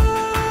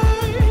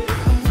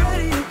 I'm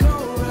ready to go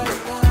right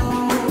now.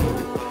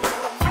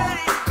 I'm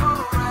ready to go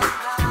right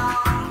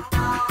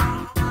now.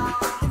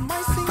 It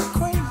might seem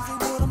crazy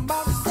what I'm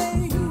about to say.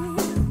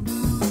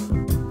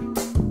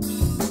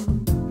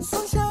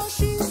 Sunshine,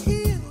 she's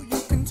here, you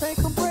can take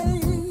a break.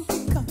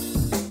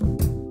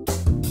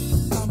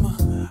 I'm a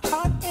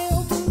hot air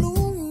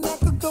balloon that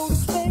could go to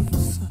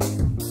space.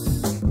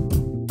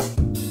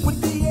 With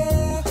the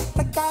air,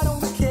 like I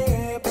don't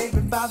care,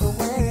 baby, by the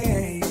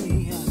way.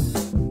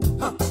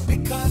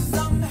 Because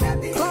I'm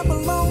happy. Clap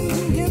along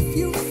if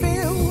you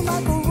feel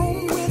like a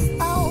room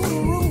without a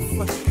roof.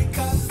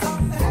 Because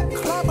I'm happy.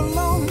 Clap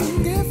along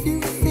if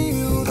you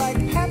feel like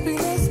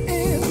happiness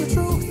is the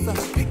truth.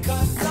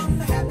 Because I'm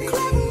happy.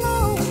 Clap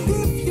along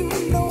if you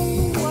know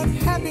what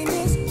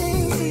happiness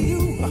is to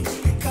you.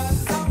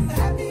 Because I'm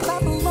happy.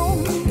 Clap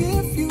along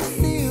if you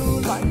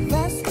feel like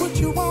that's what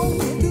you want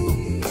to do.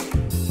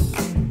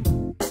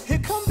 Here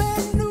come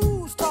bad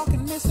news,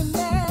 talking this and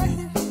that.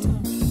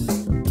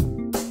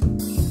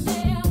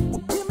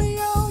 Well, give me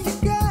all you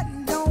got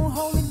and don't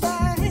hold it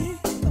back.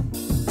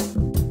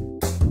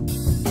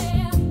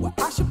 Well,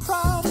 I should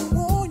probably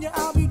warn you,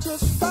 I'll be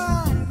just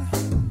fine.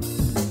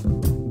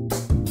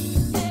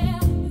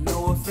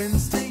 No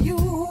offense to you,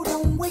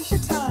 don't waste your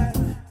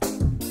time.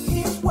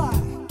 Here's why.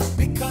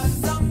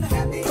 Because I'm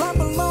happy. Clap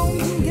along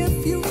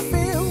if you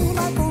feel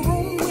like a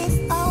room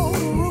without a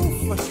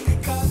roof.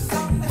 Because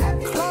I'm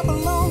happy. Clap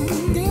along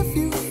if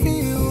you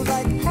feel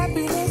like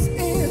happiness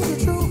is the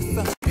truth.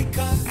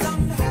 Because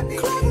I'm happy.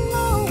 Clap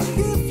along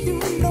if you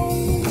know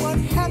what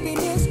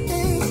happiness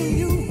is to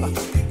you.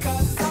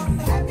 Because I'm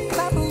happy.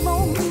 Clap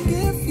along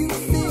if you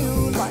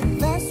feel like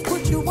that's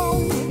what you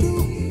want to do.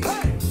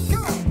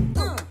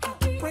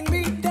 Hey, bring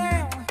me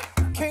down,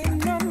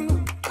 can't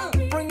nothing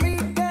bring me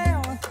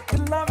down.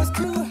 Your love is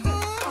too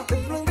high,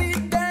 bring me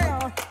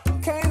down,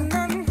 can't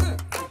nothing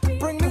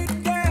bring me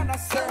down. I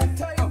said,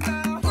 tell you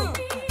now,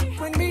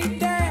 bring me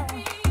down,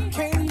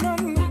 can't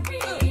nothing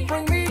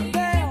bring me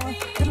down.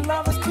 Your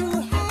love is too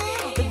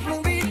high,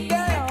 bring me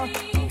down,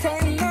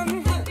 can't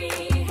nothing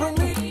bring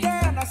me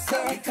down. I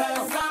said,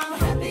 because I'm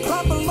happy.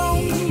 Clap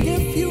along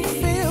if you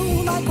feel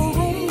like a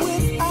room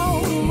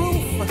without a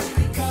roof.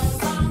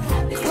 Because I'm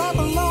happy. Clap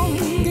along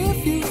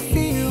if you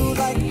feel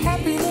like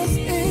happiness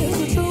is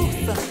the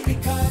truth.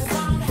 Because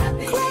I'm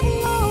happy. Clap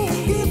along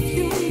if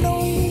you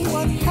know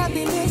what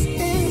happiness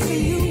is to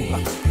you.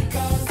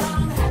 Because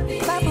I'm happy.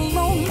 Clap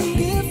along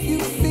if you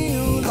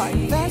feel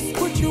like that's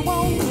what you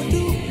want to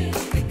do.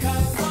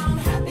 Because I'm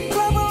happy.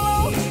 Clap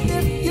along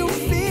if you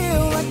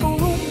feel like a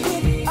room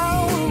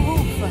without a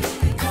roof.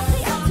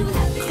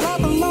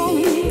 Clap along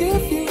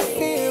if you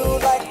feel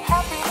like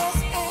happiness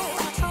is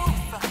the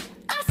truth.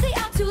 I say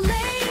I'm too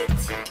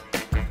late.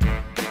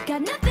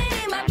 Got nothing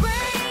in my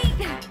brain.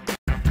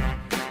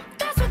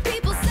 That's what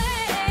people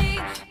say.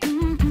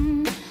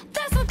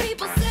 That's what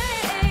people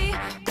say.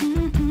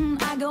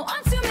 I go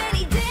on too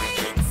many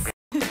dates,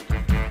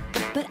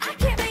 but I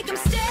can't make them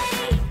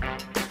stay.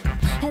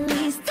 At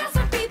least that's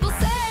what people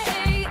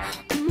say.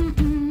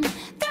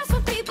 That's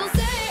what people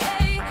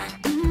say.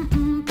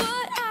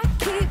 But I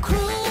keep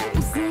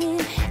cruising,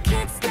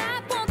 can't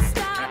stop, won't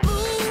stop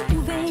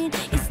moving.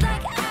 It's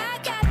like I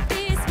got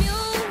this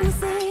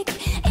music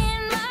in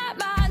my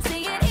mind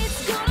saying it's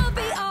gonna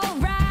be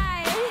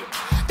alright.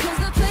 'Cause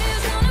the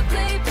player's gonna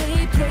play, play,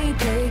 play,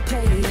 play,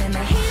 play, and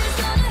the haters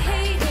gonna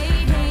hate,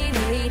 hate, hate,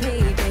 hate,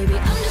 hate, baby.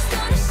 I'm just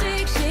gonna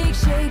shake, shake,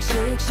 shake,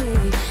 shake,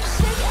 shake,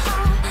 shake it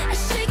off,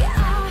 shake it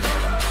off.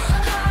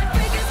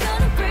 Heartbreaker's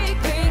gonna break,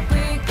 break,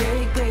 break,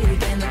 break, break,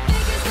 and the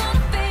faker's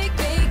gonna fake,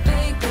 fake,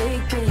 fake,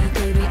 fake, fake,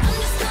 baby. I'm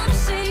just gonna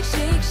shake,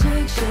 shake,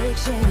 shake, shake,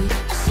 shake,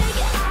 shake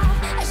it off,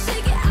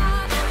 shake it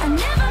off. I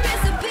never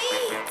miss a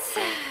beat.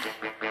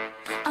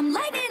 I'm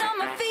lightning on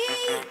my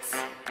feet,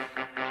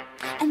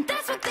 and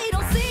that's what they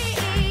don't see.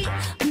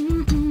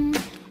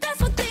 That's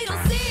what they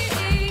don't see.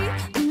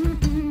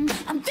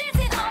 I'm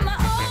dancing on my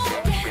own.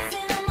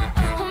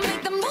 I'll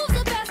make the moves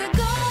up as I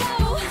go.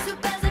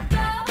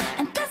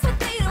 And that's what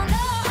they don't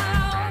know.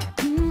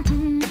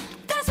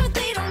 That's what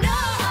they don't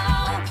know.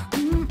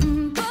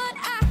 But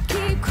I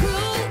keep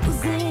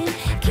cruising,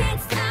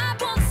 can't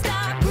stop, won't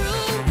stop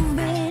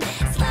grooving.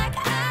 It's like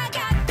I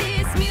got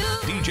this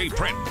music. DJ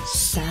Prince.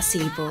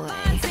 Sassy boy.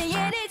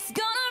 Saying it's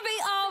gonna be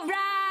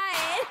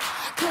alright.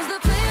 'Cause the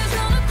player's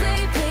gonna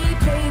play, play,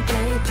 play,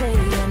 play, play,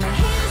 and the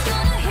haters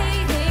gonna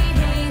hate, hate,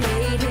 hate,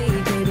 hate,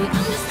 hate, baby.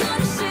 I'm just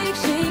gonna shake,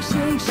 shake,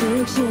 shake,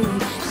 shake,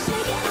 shake,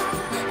 shake it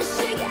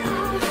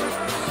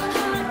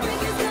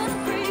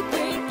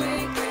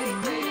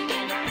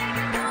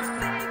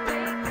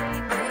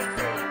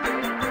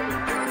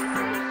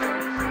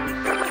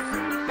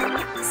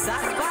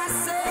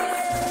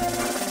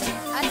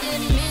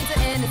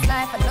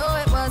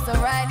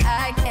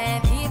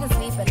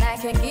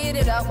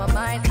out my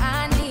mind.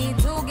 I need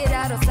to get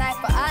out of sight,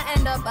 but I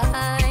end up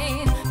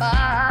behind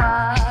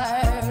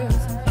bars.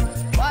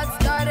 What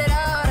started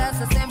out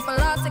as a simple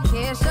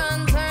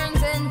altercation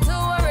turns into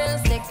a real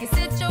sticky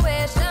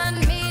situation.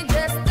 Me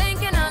just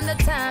thinking on the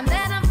time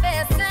that I'm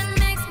facing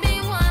makes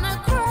me wanna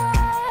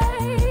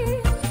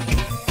cry.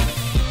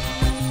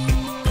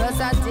 'Cause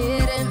I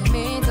didn't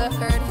mean to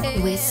hurt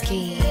him.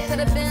 Whiskey Could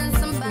have been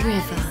somebody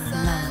River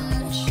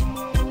Lounge.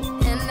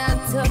 and I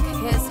took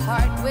his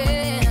heart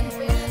with.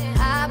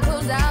 I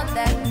pulled out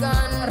that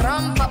gun.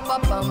 Rum pa pa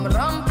bum,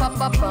 rum pa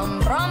pa bum,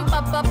 rum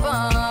pa pa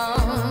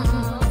bum.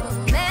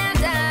 Man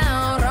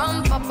down.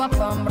 Rum pa pa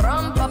bum,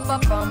 rum pa pa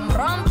bum,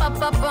 rum pa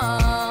pa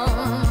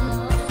bum.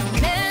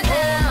 Man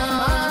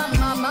down.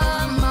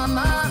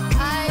 Mama,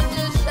 I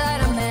just shot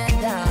a man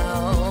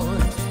down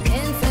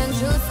in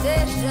Central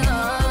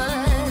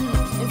Station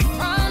in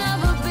front of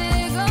a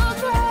big old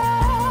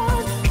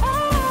crowd.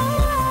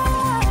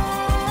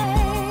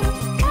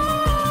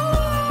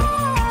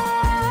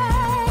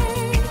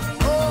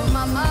 Oh,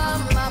 mama,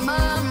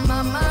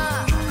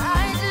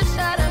 I just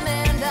shot a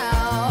man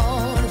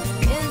down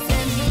in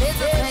Central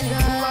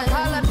Station. I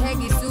call her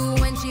Peggy Sue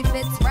when she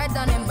fits right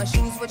down in my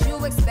shoes. What you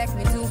expect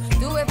me to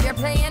do if you're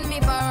playing me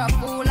for a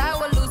fool? I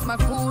will lose my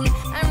cool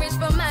and reach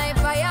for my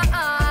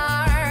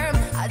firearm.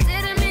 I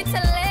didn't mean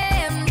to lay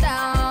him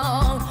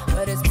down,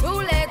 but it's too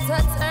late to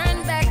turn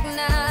back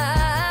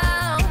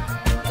now.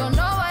 Don't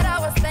know what I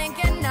was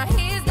thinking. Now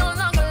he's no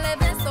longer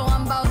living, so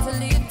I'm about to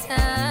leave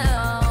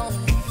town.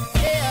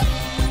 Yeah,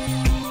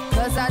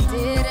 'cause I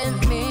didn't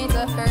mean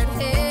to hurt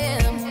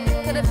him.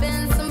 Could have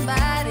been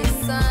somebody's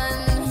son,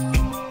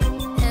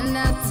 and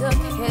I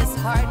took his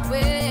heart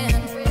with.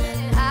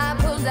 I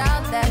pulled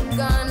out that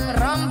gun.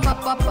 Rum pa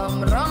pa bum,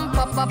 rum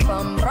pa pa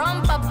bum, rum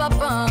pa pa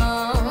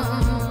bum.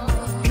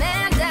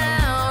 Man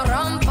down.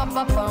 Rum pa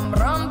pa bum,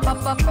 rum pa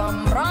pa bum,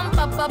 rum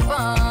pa pa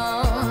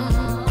bum.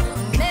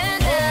 Man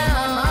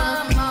down.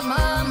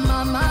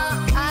 Mama,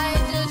 I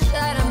just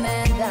shot a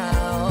man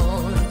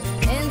down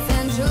in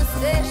Central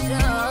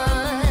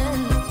Station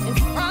in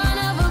front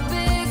of a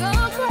big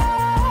old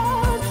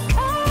crowd.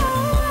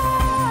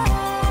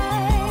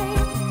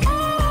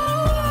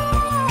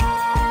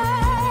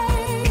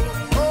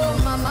 Oh,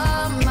 mama,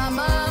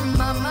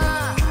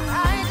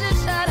 I just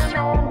shot a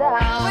man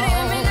down. But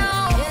hear me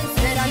now.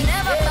 Instead, I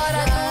never thought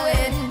I'd do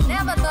it.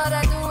 Never thought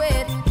I'd do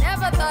it.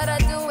 Never thought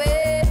I'd do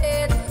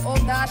it. Oh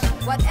gosh,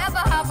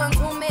 whatever happened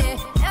to me?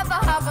 Ever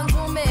happened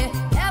to me?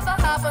 Ever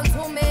happened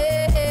to me?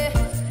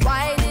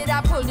 Why did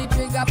I pull the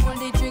trigger, pull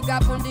the trigger,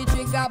 pull the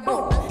trigger,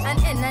 boom? And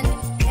end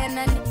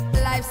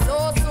life so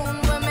soon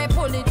when me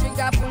pull the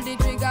trigger, pull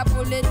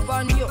it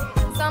on you.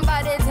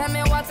 Somebody tell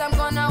me what I'm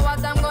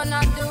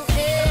gonna do.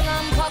 Hey,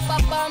 ram pa pa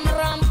bum,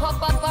 ram pa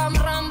pa bum,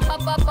 ram pa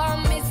pa bum.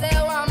 Me say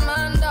one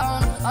man down.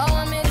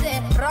 Oh, me say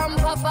ram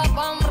pa pa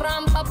bum,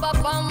 ram pa pa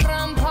bum,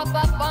 ram pa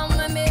pa bum.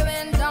 When me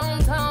went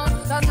downtown,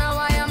 'cause now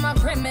I am a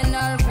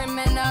criminal.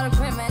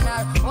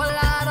 Oh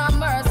Lord of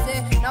mercy,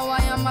 now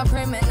I am a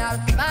criminal.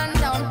 Man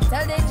down,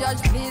 tell the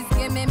judge please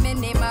give me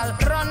minimal.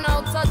 Run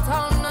out of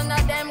town, none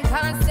of them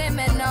can see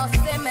me now,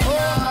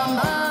 Oh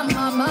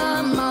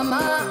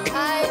mama, I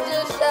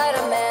just shot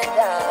a man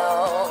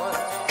down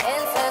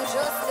in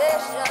Central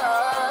Station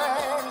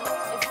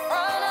in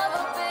front of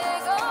a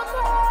big old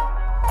crowd.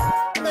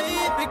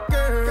 Baby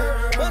girl,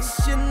 what's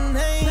your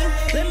name?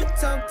 Let me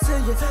talk to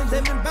you,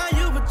 let me buy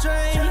you a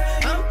drink.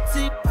 I'm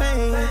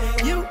T-Pain,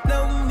 you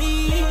know me.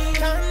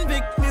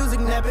 Convict music,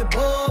 nappy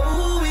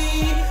boy.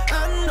 I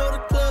know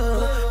the club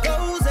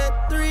goes at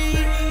 3.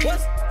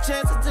 What's the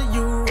chances of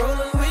you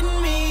rolling with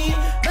me?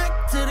 Back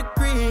to the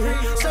crib,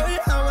 show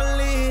you how I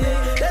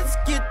live. Let's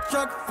get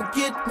drunk,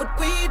 forget what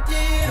we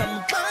did. I'ma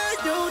buy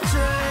you a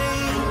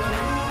drink.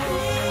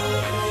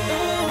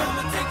 Ooh,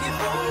 I'ma take it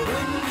home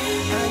with me.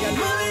 I got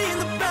money in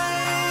the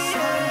bank.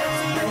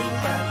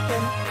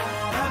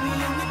 I be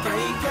in the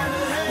great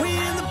Cadillac. We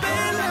in the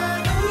bed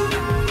like ooh,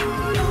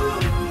 ooh,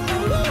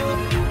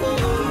 ooh,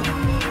 ooh.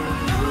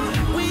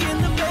 We in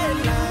the bed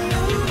like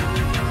ooh,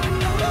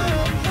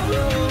 ooh,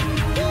 ooh,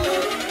 ooh.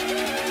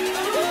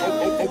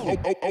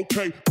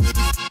 Okay.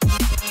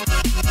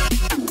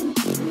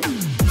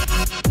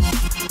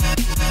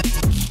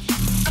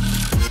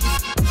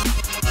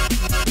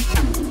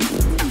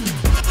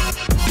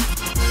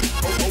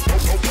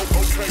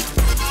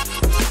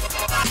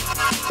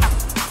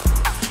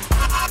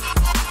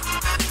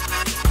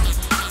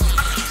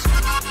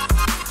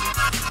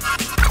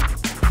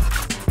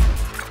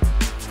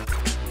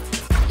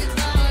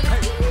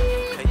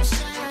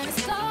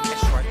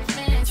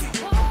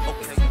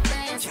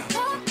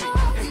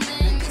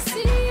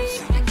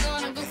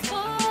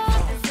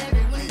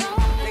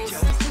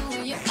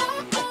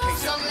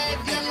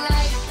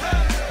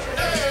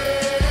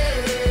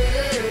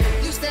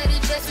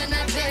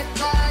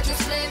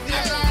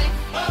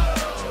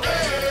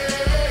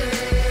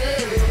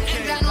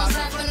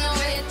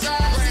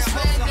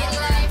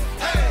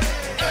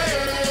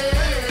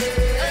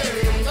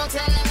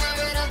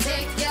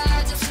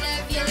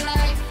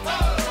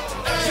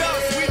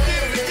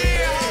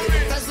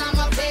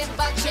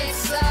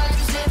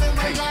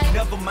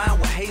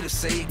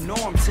 haters say ignore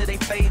them till they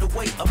fade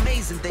away.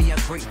 Amazing they are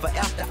great, but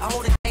after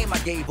all the game I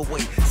gave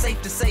away,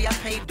 safe to say I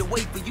paved the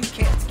way for you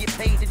cats to get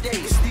paid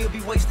today. Still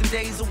be wasting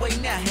days away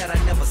now had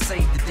I never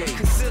saved the day.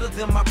 Consider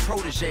them my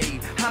protege,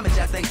 how much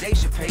I think they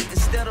should pay.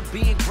 Instead of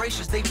being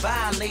gracious, they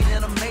violate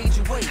in a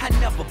major way. I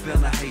never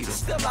been a hater,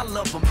 still I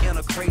love them in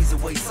a crazy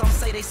way. Some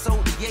say they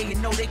sold the yay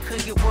and know they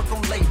couldn't get work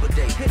on Labor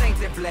Day. It ain't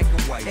that black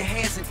and white, it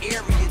has an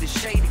area that's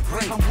shaded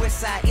gray. I'm west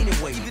side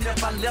anyway, even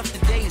if I left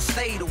today and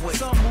stayed away.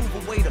 Some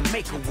move away to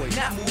make a way,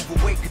 not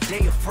move away cause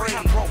they afraid.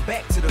 I brought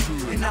back to the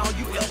hood, and all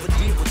you ever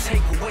did was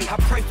take away. I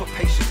pray for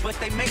patience, but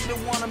they make me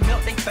wanna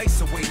melt they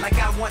face away. Like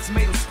I once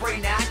made them spray,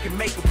 now I can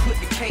make them put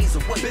the K's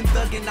away. Been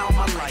thugging all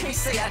my life, can't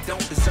say I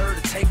don't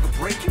deserve to take a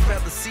break. You'd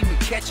rather see me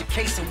catch a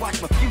case and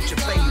watch my future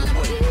fade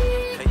away.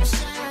 That's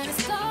right.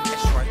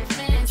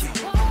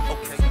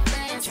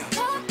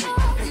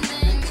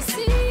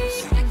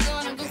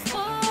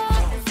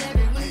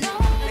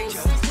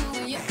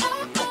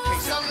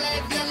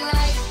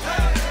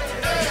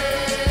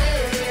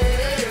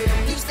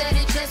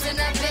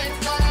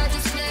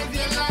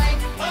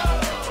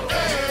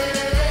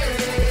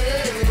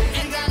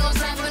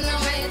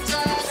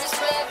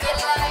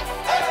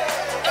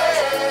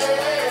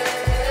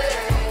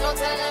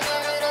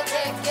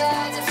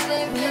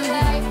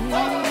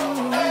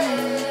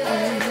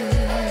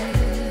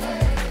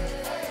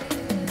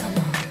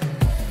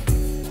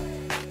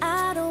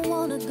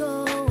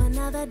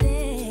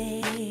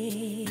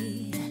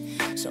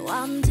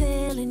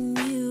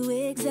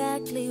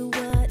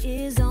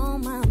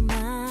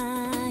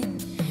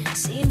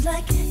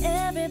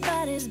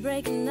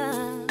 Breaking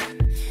up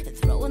and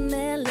throwing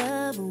their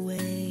love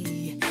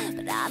away,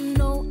 but I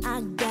know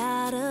I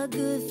got a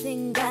good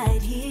thing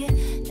right here.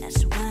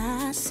 That's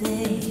why I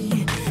say,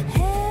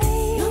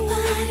 hey,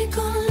 nobody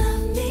gonna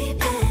love me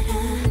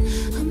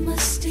better. I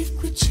must stick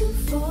with you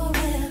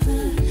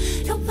forever.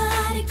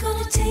 Nobody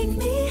gonna take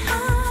me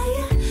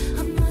higher.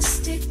 I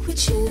must stick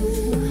with you.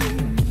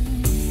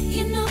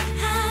 You know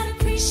how to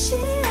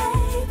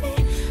appreciate me.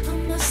 I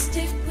must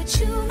stick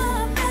with you,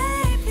 my baby.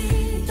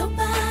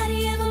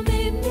 Nobody ever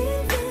made me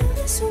feel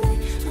this way.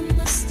 I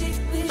must stick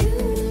with you.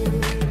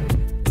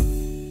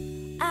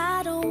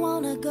 I don't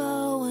wanna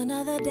go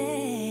another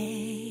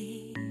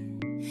day,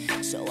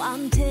 so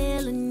I'm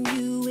telling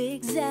you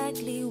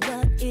exactly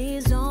what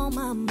is on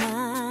my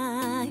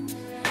mind.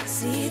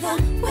 See the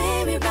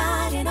way we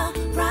ride in our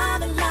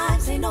private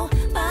lives, ain't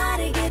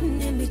nobody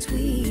getting in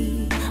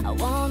between. I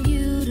want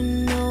you to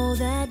know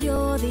that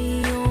you're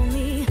the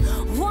only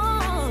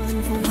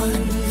one for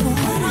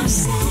what I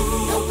say.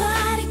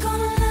 Nobody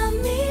gonna love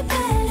me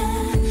better.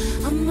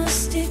 I must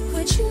stick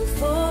with you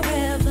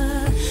forever.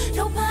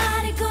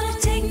 Nobody gonna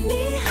take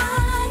me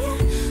higher.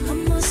 I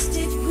must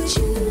stick with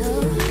you.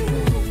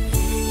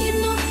 You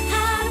know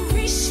how to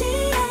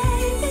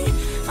appreciate me.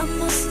 I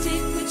must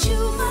stick with you,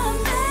 my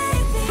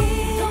baby.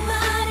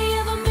 Nobody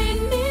ever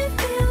made me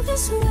feel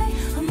this way.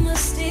 I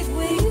must stick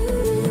with you.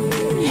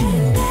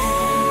 And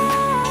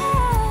now,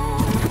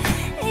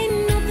 ain't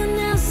nothing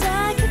else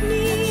I could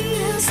need.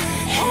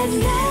 And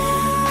now,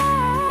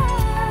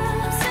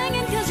 I'm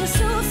singing 'cause you're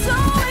so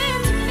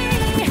into me.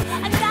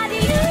 I got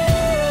you.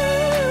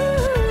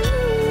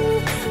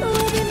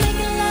 We'll be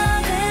making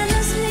love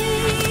endlessly.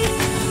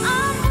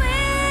 I'm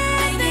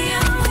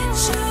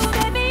with you,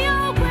 baby,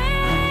 you're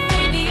with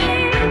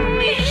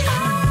me.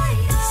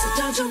 So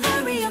don't you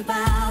worry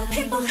about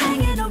people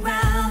hanging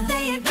around.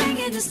 They ain't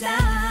bringing us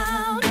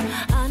down.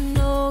 I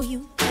know you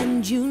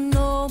and you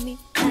know me,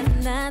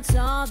 and that's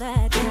all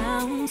that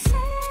counts.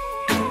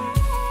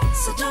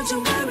 So don't you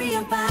worry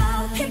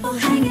about people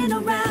hanging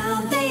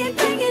around. They ain't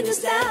bringing us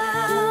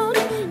down.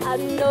 I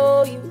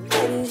know you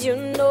and you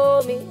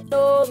know me,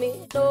 know me,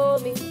 know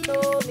me,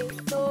 know me,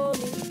 know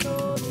me,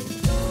 know me,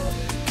 know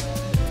me.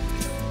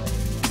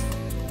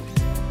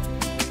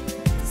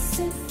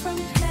 Sent from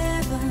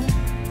heaven.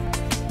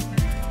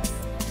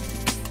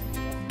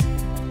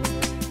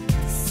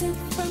 Sent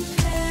from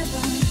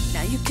heaven.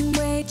 Now you can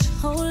wait your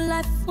whole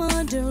life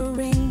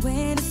wondering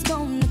when it's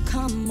gonna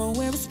come or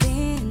where it's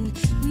been.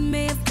 You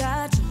may have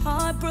got your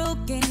heart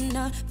broken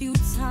a few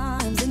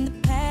times in the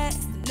past.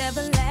 It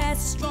never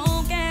lasts as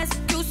strong as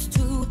it used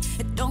to.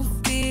 It don't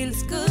feel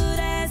as good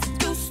as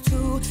it used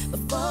to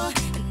before.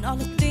 And all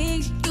the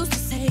things you used to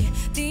say,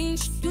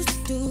 things you used to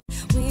do,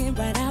 went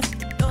right out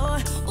the door.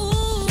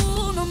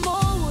 Ooh, no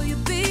more will you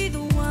be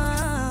the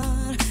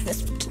one.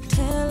 That's what you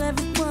tell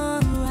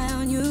everyone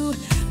around you.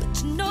 But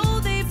you know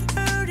they've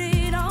heard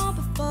it all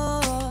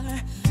before.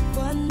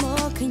 What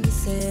more can you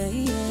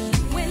say?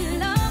 When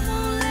love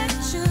won't let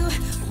you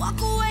walk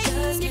away,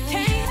 and you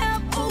can't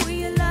help who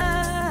you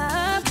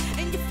love,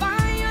 and you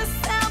find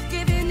yourself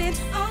giving it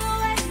all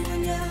away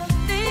when you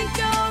think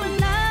you're in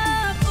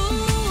love.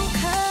 Ooh,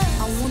 'cause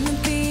I wanna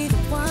be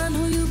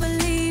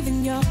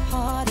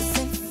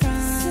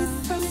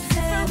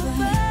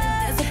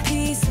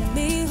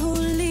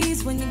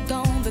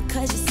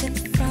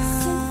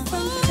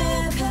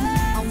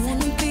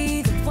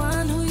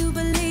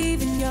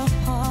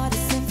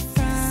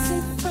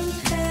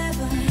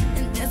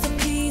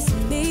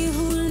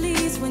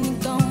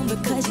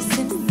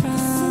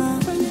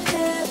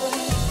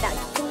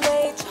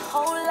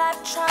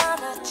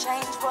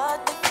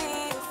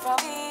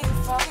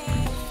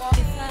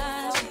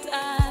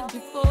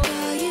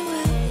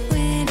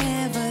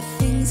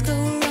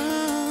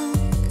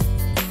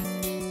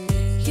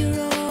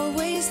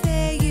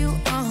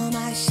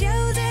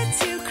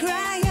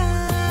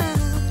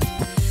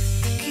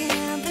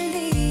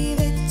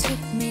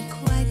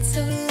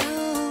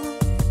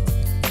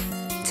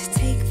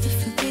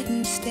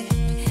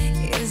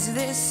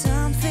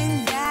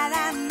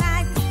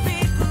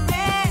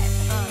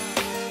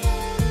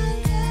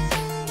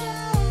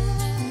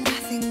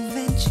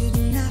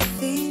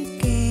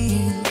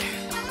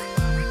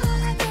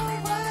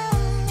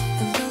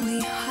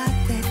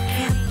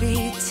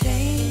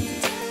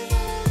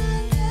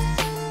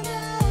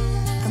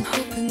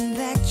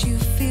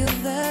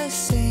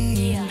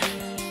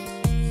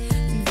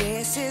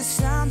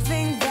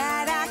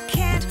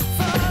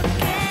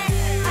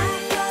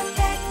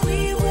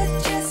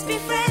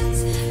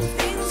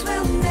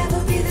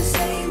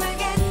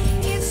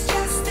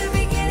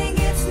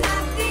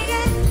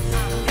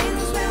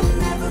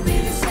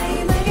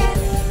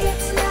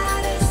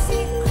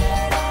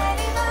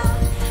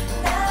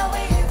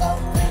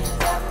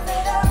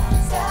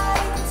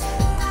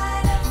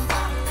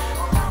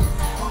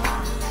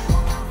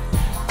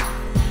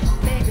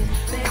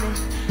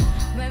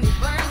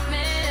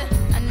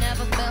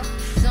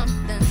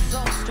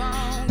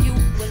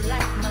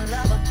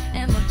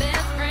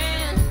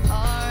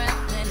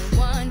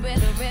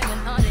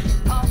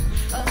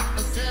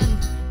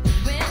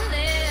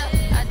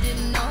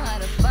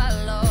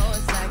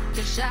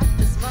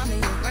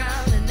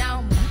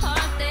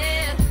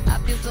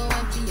so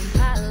empty and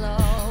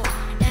hollow.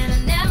 And I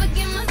never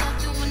give myself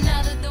to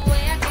another the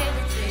way I gave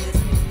it to you.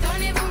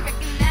 Don't even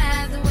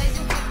recognize the ways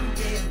you make me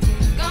feel.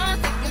 Gonna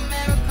take a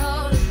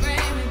miracle to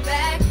bring me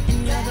back, and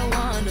you're the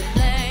one to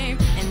blame.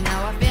 And now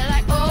I feel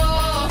like,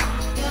 oh,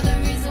 you're the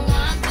reason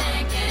why I'm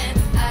thinking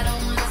I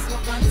don't wanna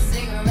smoke on the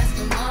cigarettes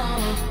no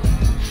more.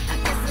 I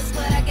guess that's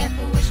what I get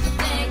for wishful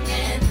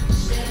thinking.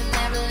 Should've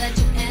never let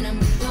you enter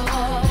my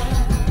door.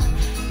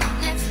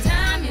 Next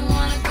time you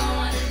wanna go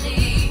on a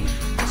leave,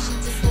 I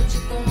should just let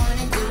you go on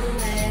and do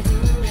it.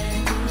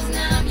 'Cause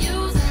now I'm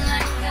using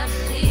like I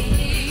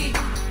believe.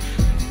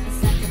 It's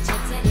like a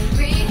check in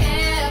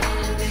rehab,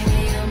 baby,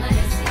 you're my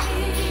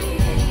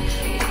disease.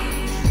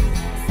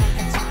 It's like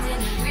a check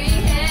in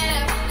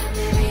rehab,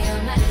 baby,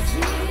 you're my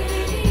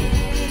disease.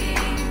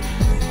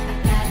 I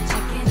got a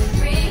check in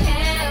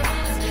rehab,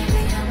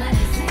 baby, you're my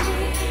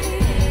disease.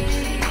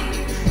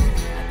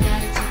 I got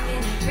a check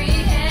in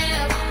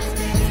rehab,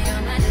 baby,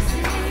 you're my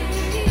disease.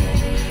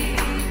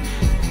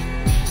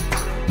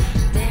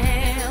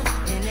 Damn,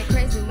 isn't it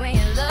crazy when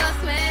your love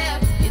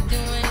smells? You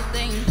do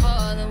anything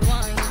for the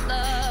one you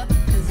love.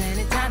 'Cause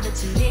anytime that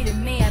you needed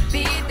me, I'd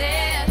be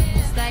there.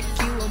 It's like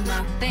you were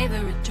my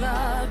favorite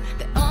drug.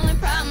 The only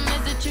problem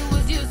is that you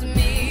was using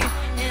me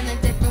in a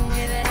different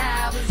way that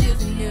I was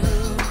using you.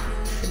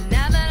 But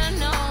now that I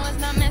know it's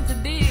not meant to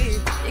be,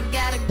 you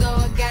gotta go,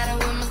 I gotta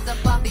win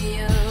myself off of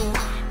you.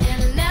 And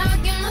I never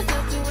give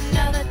myself to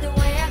another the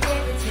way I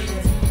gave it to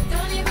you.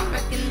 Don't even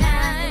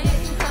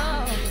recognize,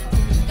 oh.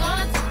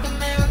 Gonna take a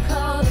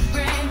miracle to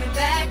bring me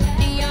back,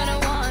 and you're the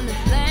one to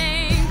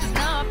blame. 'Cause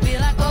now I feel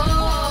like,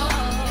 oh,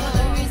 you're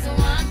the reason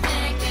why I'm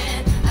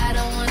thinking I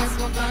don't wanna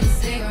smoke on the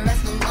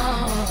cigarettes no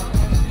more.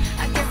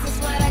 I guess that's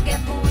what I get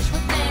for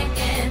wishful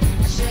thinking.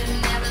 I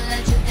should've never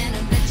let you in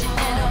and let you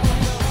in.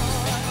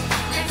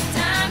 Next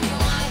time you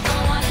wanna go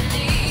on a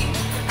leave,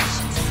 I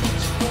should just let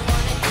you go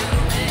on and do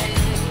it.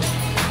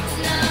 'Cause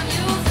now I'm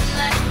using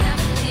like I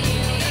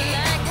believe.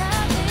 Like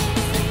I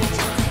believe.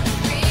 Just take a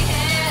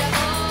rehab,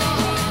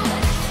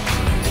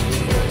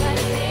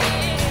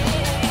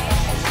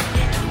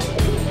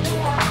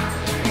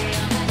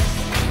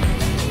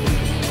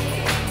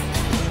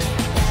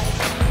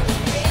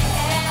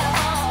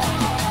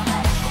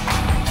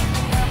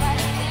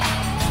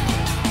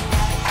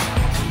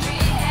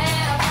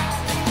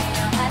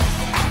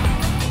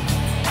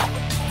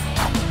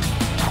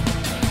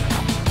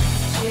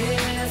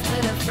 cheers to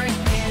the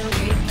freaking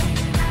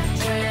weekend. I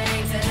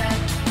drank to that,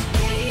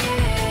 yeah,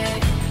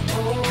 yeah.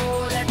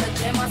 Oh, let the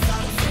gym or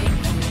something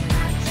sink in.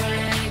 I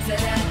drank to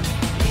that,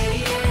 yeah,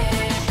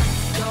 yeah.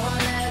 Don't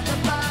let the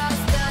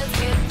bastards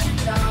get you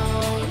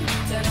down.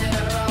 Turn it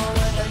around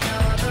with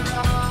another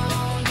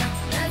round.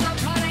 There's a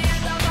party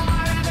at the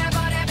bar,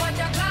 everybody put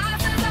your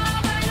glasses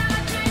up and I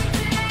drink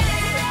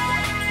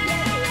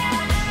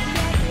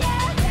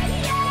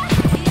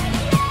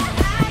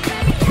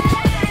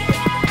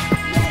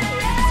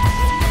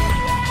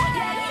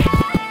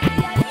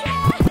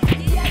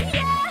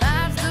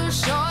Life's too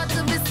short to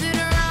be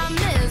sitting around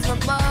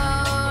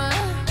miserable.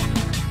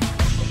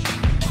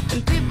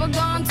 And people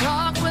gon'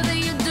 talk whether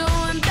you're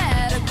doing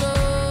bad or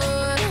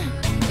good.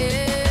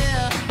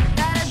 Yeah,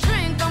 got a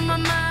drink on my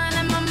mind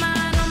and my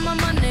mind on my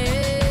money.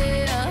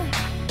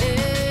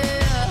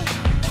 Yeah,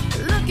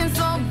 looking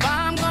so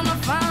far, I'm gonna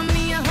find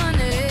me a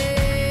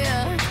honey.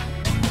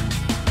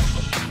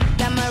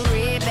 Got my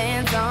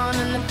Ray-Bans on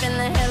and I'm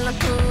feeling hella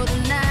cool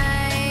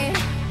tonight.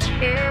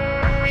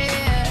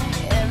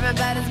 Yeah,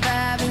 everybody's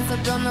vibing, so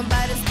don't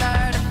nobody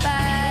start a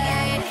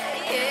fight.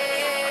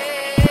 Yeah,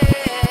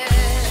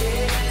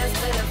 cheers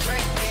to the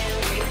freaking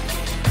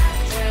weekend. I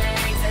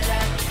drank to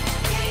that,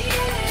 yeah,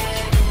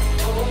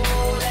 yeah.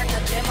 Oh, let the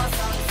gym or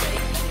something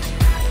sink in.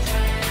 I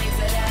drank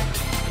to that,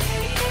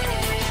 yeah,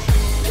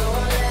 yeah.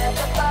 Don't let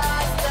the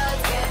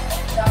bastards get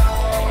you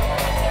down.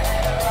 Turn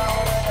it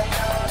around with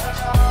another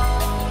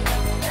round.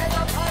 There's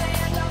a party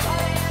at the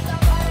party at the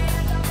party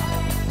at the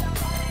party at the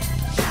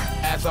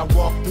party. As I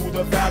walk through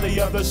the valley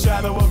of the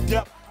shadow of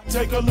death,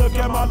 take a look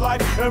at my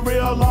life and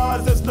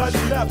realize there's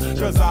nothing left.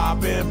 'Cause I've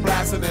been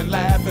blasting and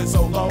laughing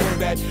so long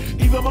that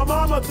even my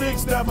mama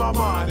thinks that my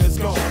mind is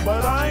gone.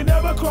 But I ain't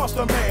never crossed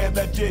a man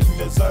that didn't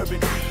deserve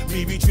it.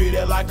 Me be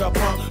treated like a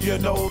punk, you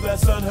know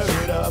that's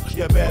unheard of.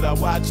 You better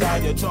watch how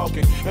you're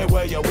talking and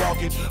where you're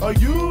walking, or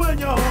you and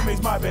your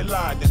homies might be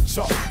lined in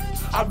chalk.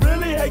 I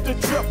really hate the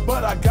trip,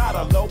 but I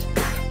gotta low.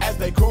 As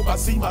they croak, I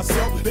see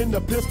myself in the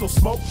pistol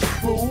smoke.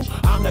 Fool,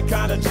 I'm the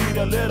kind of G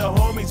the little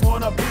homies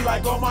wanna be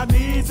like, on my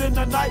knees in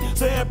the night,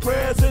 saying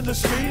prayers in the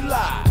street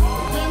light.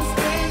 Been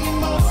spending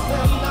most of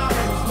their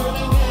lives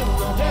living in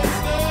the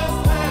gangster's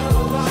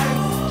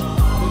paradise.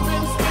 We've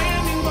been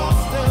spending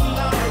most of their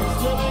lives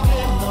living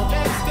in the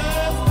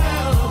gangster's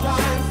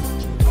paradise.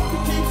 We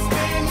keep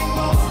spending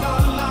most of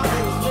our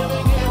lives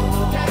living in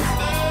the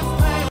gangster's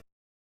paradise.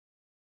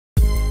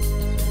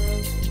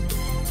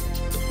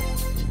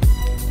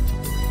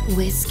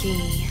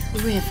 Whiskey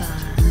River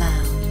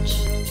Lounge.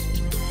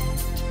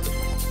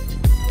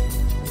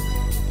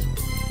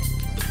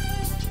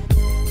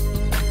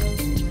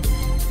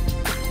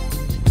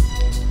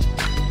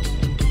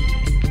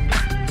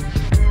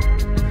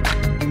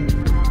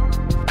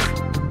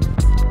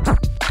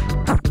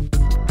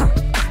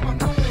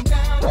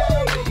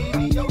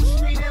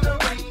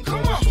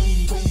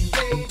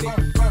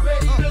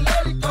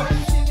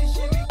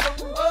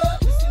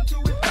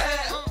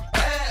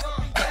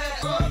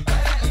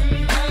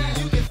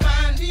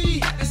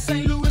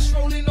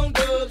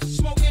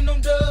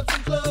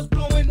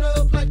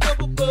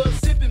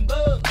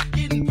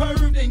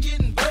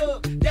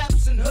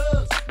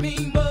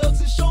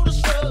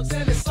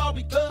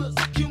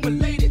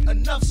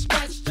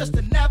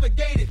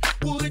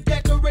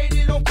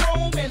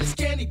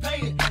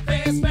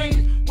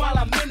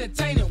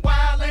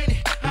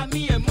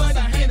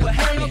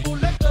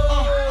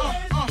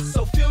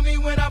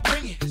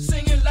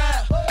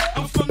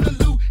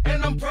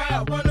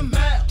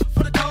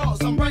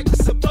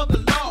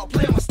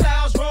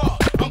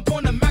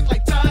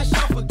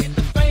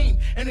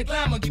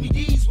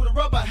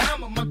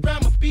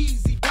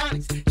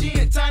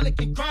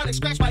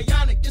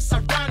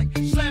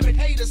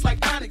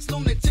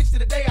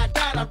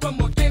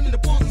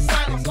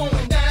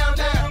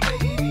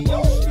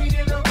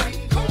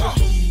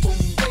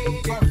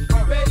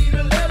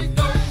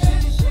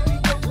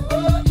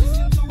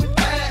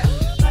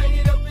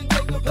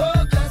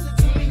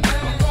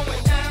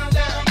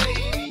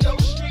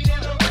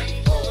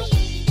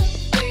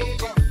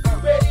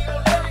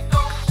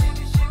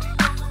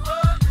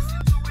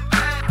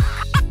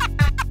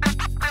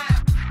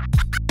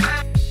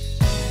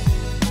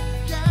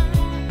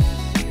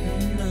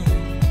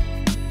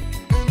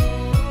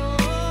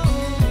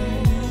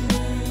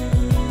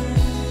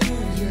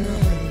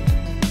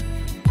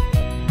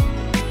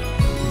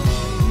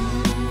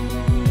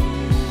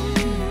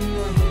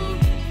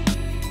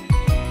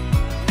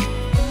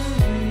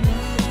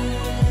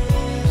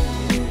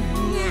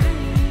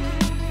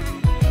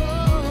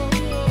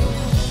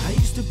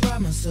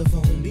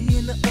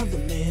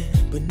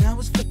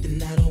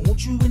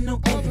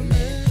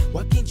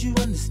 that you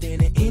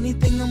understand that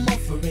anything I'm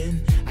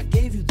offering, I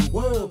gave you the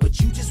world, but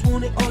you just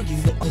wanted argue.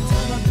 From the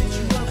time I picked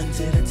you up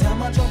until the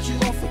time I dropped you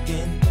off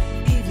again,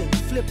 even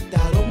flipped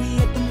out on me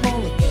at the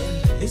mall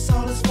again. It's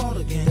all his fault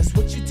again. That's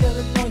what you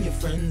telling all your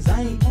friends.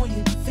 I ain't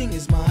pointing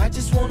fingers, ma. I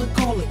just wanna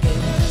call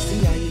again.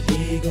 See how your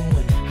day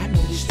going. I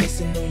know they're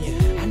stressing on you.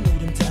 I know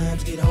them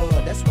times get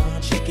hard. That's why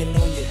I'm checking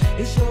on you.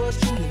 It's yours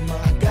truly, ma.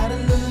 I got a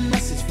little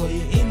message for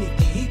you.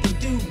 Anything he can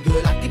do,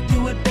 good, I could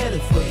do it better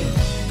for you.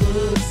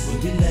 Good,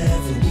 when we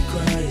laugh and we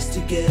cry, it's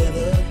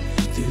together.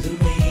 Through the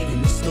rain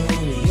and the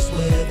stormiest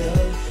weather,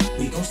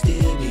 we gon'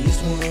 still be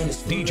as one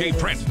as DJ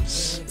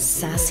Prince.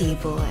 Sassy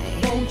boy.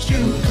 Won't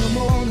you come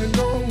on and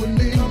go with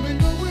me?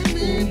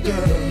 Ooh,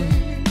 girl,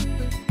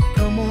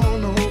 come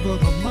on over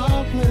to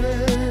my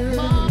place.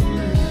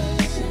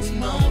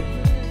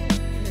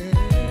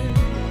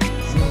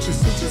 Won't you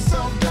sit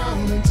yourself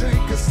down and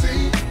take a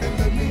seat and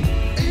let me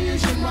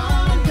ease your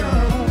mind,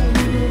 girl?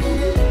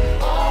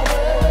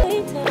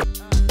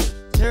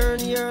 Turn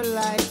your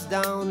lights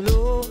down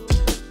low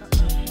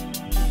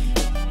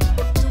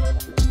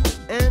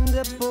and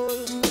pull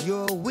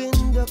your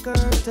window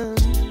curtain.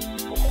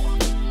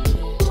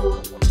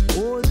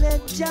 Oh,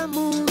 let your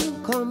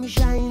moon come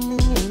shining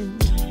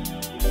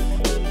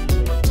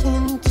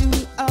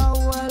into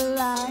our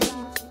life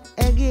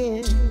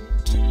again.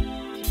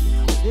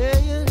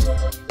 Yeah,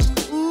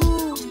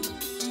 ooh,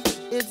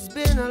 it's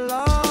been a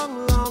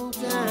long, long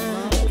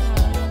time.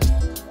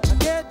 I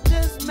get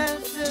this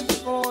message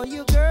for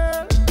you,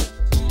 girl,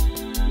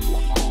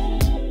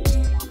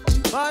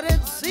 but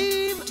it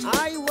seemed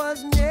I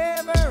was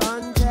never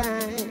on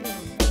time.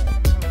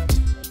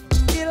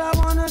 Still I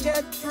wanna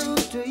get through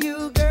to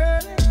you,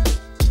 girl,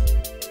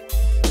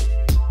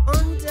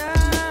 on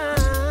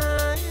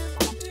time,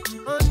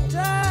 on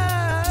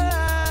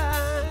time.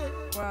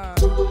 Wow.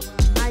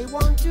 I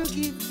want to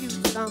give you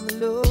some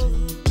love.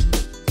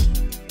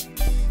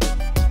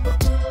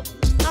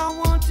 I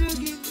want to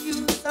give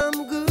you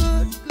some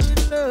good,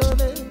 good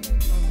loving.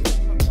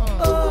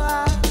 Oh,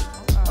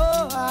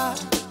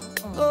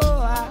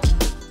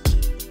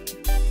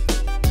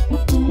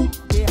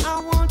 yeah, I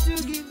want to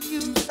give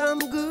you some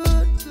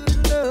good,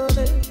 good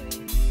loving.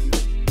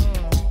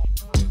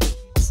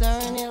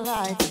 Turn your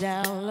lights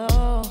down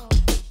low.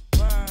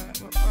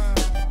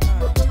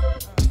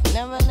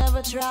 Never,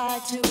 never try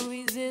to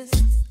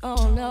resist.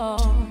 Oh no.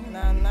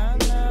 Nah, nah,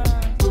 nah.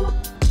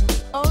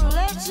 Oh,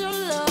 let your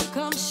love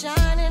come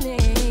shining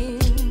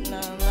in.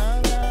 Nah,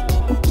 nah, nah.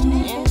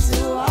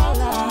 Into our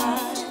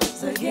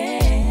lives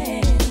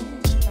again.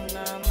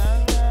 Nah, nah,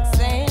 nah.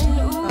 Saying,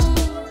 ooh,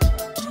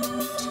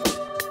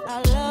 I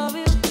love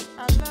you.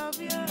 I love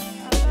you.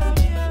 I love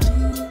you.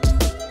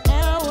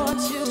 And I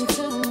want you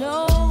to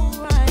know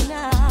right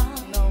now.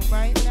 Know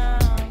right now.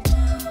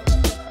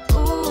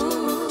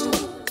 Ooh,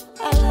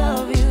 I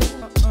love you.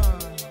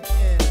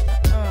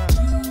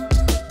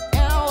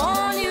 And I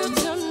want you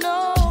to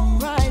know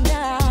right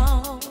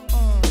now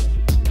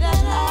that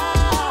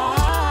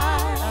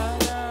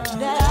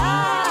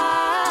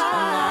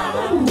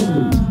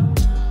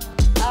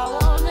I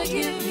wanna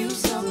give you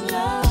some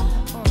love.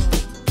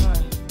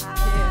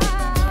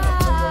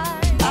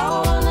 I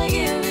wanna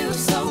give you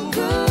some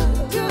good,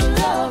 good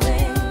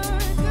loving.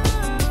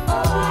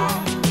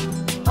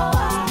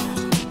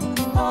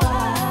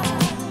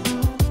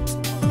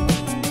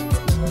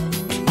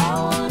 I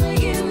wanna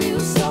give you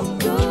some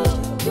good,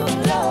 good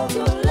love,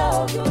 good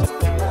love, good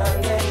love.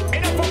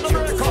 Enough of the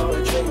makeup.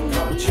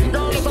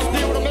 Girl, let us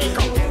deal with the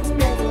makeup.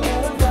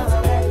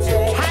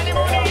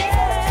 Honeymoon,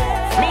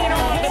 me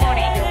know the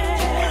money.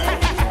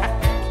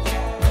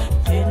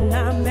 Didn't I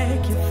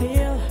make you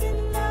feel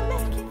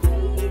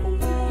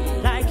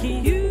like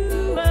you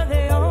were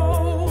the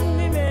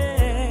only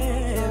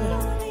man?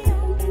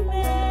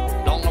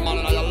 Don't come on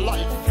in your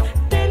life.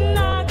 Didn't I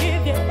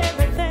give you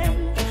everything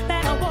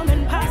that a woman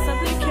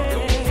possibly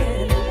can?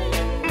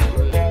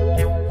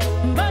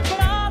 But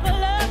for all the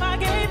love I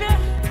gave you,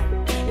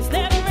 it's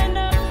never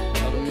enough.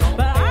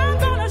 But I'm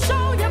gonna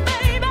show you,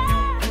 baby,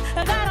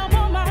 that a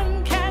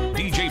woman can be.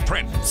 DJ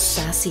Prince.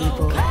 Sassy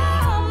boy.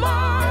 Come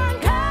on,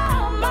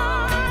 come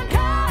on,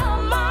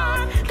 come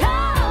on,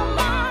 come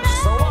on.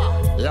 So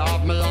what? You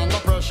have me under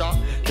pressure.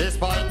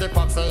 Despite the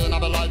fact saying I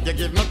be like you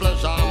give me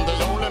pleasure. I'm the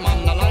only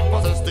man alive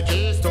possess the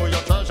keys to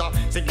your treasure.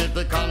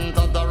 Significant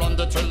other on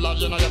the thriller,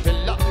 you know your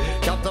pillar.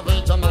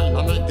 Captivate your mind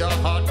and make your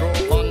heart grow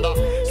fonder.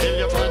 Still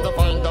you try to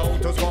find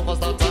out who's covers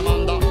that I'm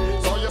under.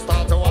 So you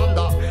start to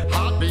wonder,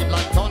 heartbeat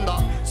like thunder.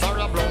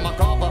 Sorry I blow my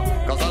cover,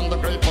 cause I'm the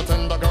great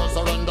pretender, girl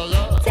surrender,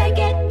 yeah. Take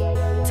it,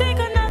 take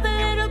another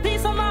little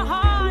piece of my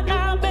heart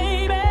now,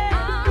 baby.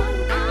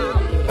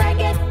 Break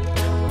it,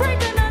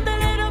 break another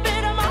little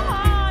bit of my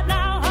heart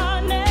now,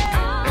 honey.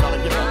 You gotta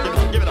give it up, give it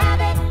up, give it up.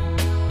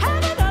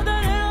 Have another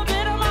little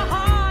bit of my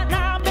heart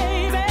now,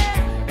 baby.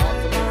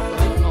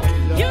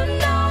 You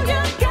know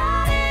you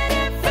got it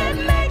if it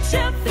makes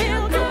you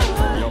feel good.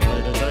 You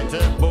play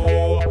detective,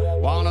 boo.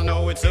 Wanna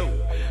know it's who?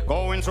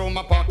 Going through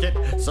my pocket,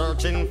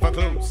 searching for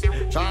clues.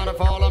 Trying to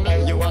follow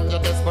me, you and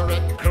your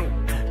desperate crew.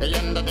 The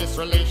end of this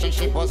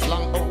relationship was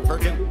long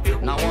overdue.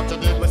 Now what you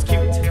did was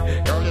cute.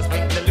 Girl, you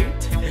spent the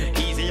loot.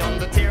 Easy on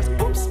the tears.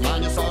 Oops,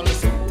 man, you saw the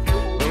suit.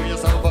 Do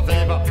yourself a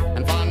favor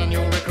and find a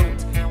new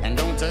recruit. And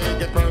don't take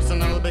it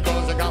personal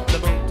because you got the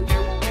boot.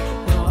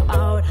 You're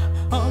out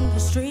on the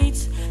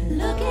streets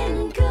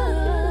looking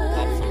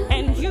good,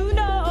 and you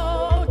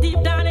know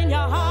deep down in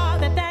your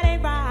heart that that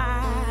ain't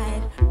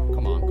right.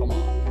 Come on, come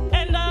on.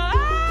 And the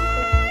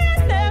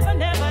eyes never,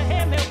 never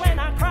hear me when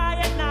I cry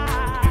at night.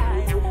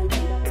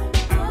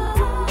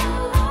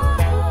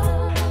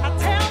 I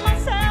tell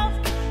myself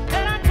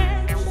that I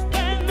can't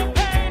stand the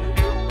pain,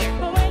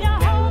 but when you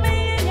hold me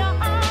in your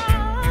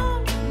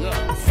arms,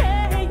 I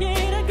say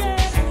it again.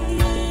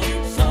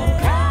 So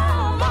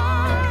come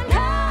on,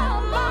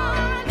 come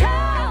on,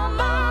 come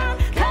on,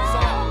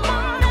 come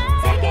on,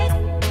 take it,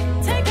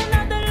 take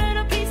another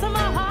little piece of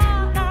my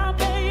heart now,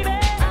 baby.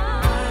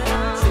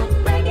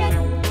 Break it,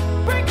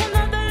 break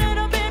another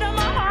little bit of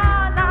my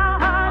heart now,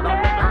 honey.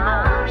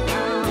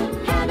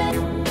 Have it,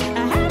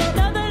 have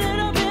another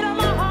little bit of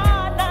my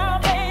heart now,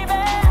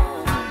 baby.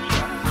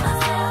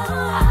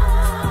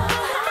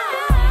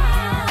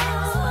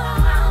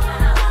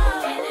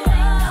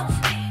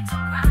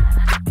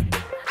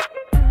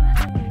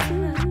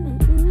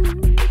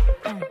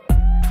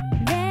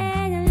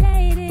 Dang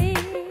lady,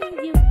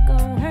 you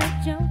gon'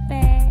 hurt your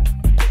back,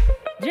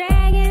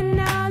 dragging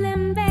all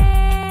them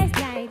bags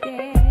like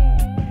that.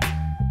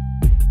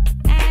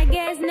 I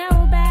guess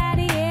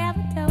nobody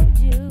ever told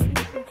you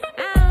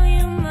all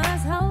you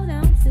must hold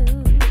on to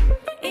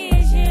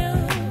is you,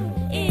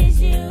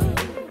 is you,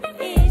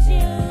 is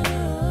you.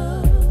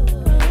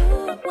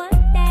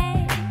 One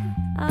day,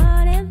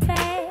 all them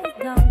bags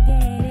gon'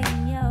 get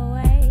in your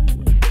way.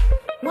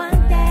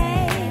 One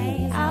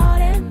day, all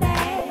them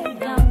bags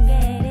gon'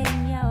 get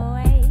in your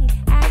way.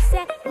 I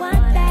said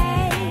one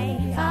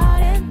day, all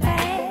them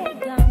bags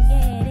gon'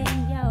 get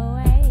in your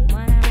way.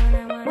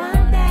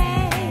 One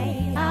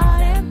day, all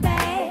them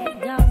bags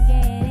gon'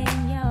 get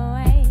in your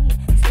way.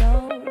 So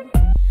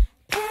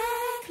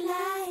act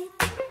like,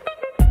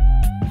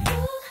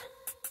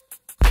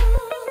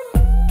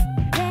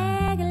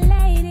 bag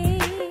lady,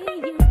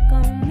 you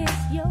gon' miss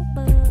your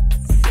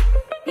bus.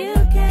 You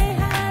can't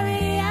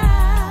hurry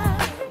up,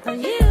 'cause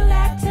you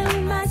got too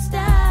much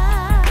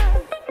stuff.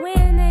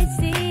 When they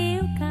see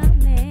you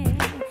coming,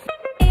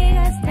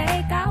 niggas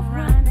take off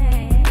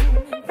running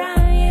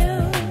from you.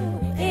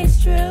 It's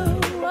true,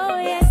 oh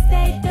yes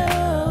they do.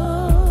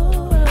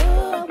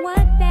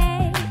 One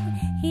day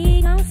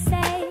he gon'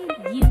 say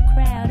you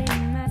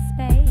crowding my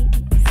space.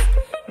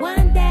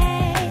 One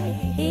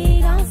day he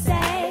gon'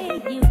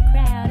 say you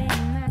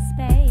crowding my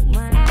space.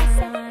 I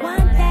said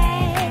one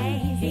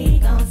day he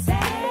gon'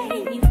 say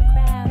you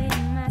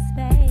crowding my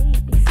space.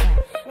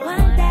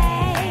 One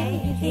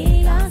day he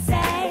gon'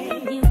 say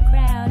you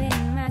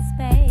crowding my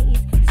space.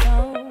 So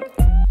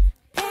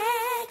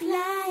act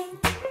like,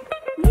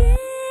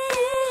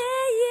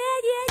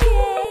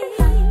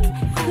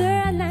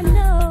 girl, I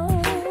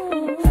know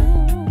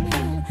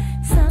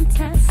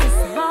sometimes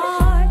it's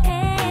hard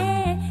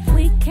and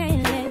we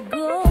can't let go.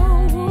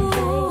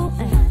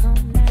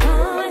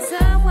 Oh, when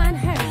someone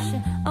hurts you,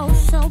 oh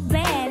so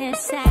bad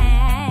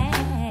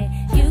inside,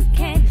 you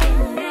can't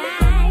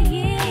deny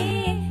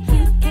it,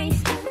 you can't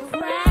stop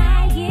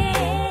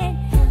crying.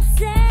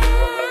 So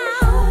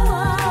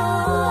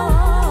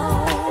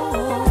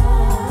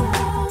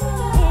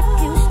if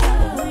you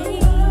start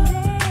breathing,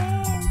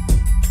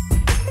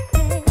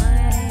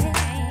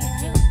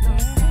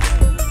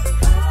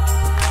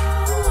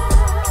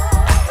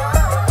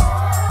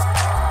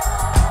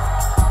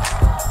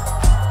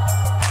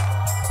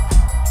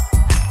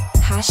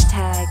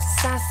 Hashtag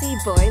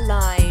sassyboy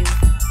live.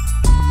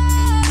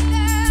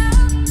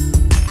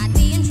 I'd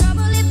be in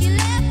trouble if you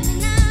left me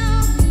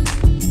now,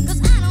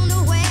 'cause I don't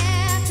know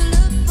where to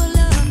look for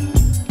love.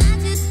 I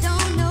just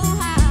don't know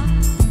how.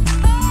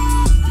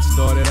 It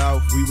started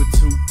off, we were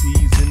two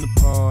peas in the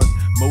pod,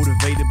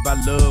 motivated by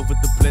love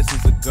with the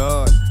blessings of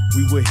God.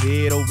 We were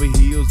head over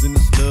heels in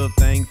this love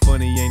thing.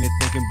 Funny, ain't it?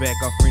 Thinking back,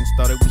 our friends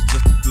thought it was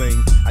just a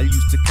fling. I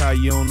used to call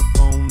you on the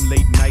phone,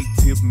 late night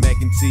tip,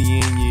 macking to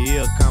you in your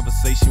ear,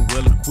 conversation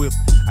well equipped.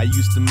 I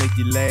used to make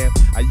you laugh,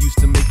 I used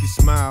to make you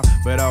smile,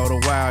 but all the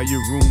while your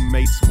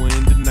roommates were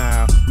in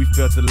denial. We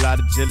felt a lot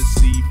of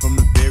jealousy from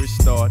the very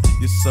start.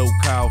 Your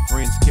so-called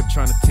friends kept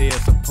trying to tear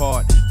us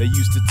apart. They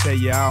used to tell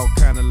you all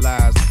kind of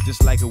lies,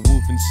 just like a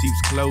wolf in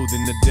sheep's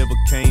clothing. The devil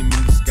came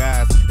in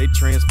disguise. They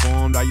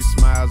transformed all your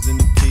smiles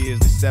into tears.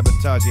 They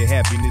sabotage your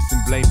happiness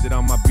and blamed it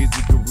on my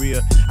busy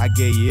career. I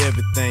gave you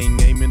everything,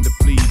 aiming to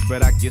please,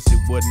 but I guess it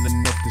wasn't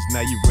enough, 'cause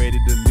now you're ready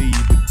to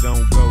leave. But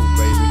don't go,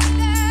 baby.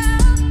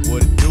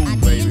 What it do,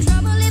 baby?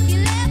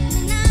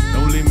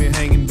 Don't leave me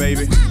hanging,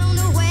 baby.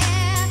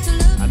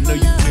 I know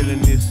you're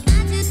feeling this.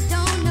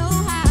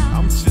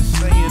 I'm just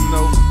saying,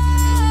 though.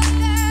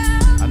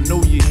 I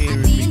know you're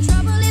hearing me. So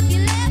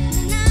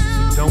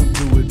don't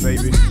do it,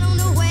 baby.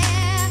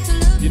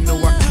 You know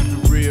I keep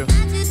it real.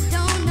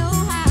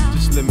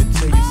 Just let me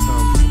tell you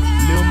something.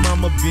 Lil'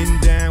 mama been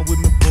down with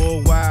me for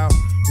a while.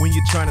 When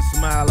you're trying to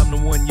smile, I'm the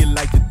one you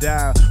like to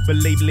dial. But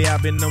lately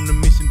I've been on a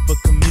mission for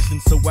commission.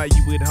 So while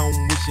you at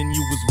home wishing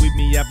you was with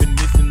me, I've been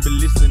missing. But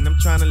listen, I'm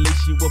trying to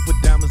lace you up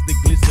with diamonds that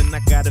glisten. I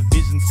got a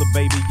vision, so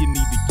baby, you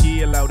need to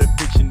kill all that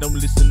friction. Don't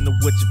listen to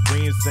what your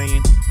friends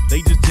saying.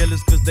 They just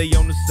jealous cause they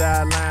on the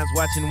sidelines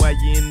watching while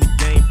you in the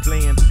game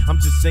playing. I'm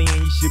just saying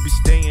you should be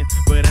staying,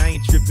 but I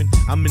ain't tripping.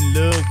 I'm in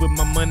love with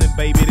my money,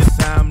 baby, that's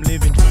how I'm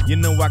living. You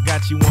know I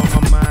got you on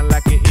my mind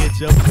like an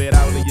edge up. Bet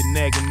all of you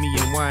nagging me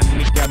and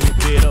whining, it got me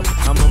fed up.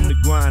 I'm on the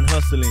grind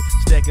hustling,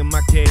 stacking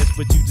my cash,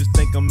 but you just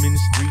think I'm in the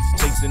streets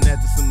chasing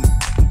after some.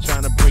 I'm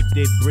trying to break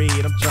that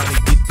bread, I'm trying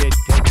to get that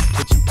cake.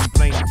 But you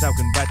complaining,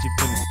 talking about you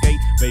finna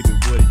skate, baby,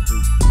 what it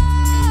do?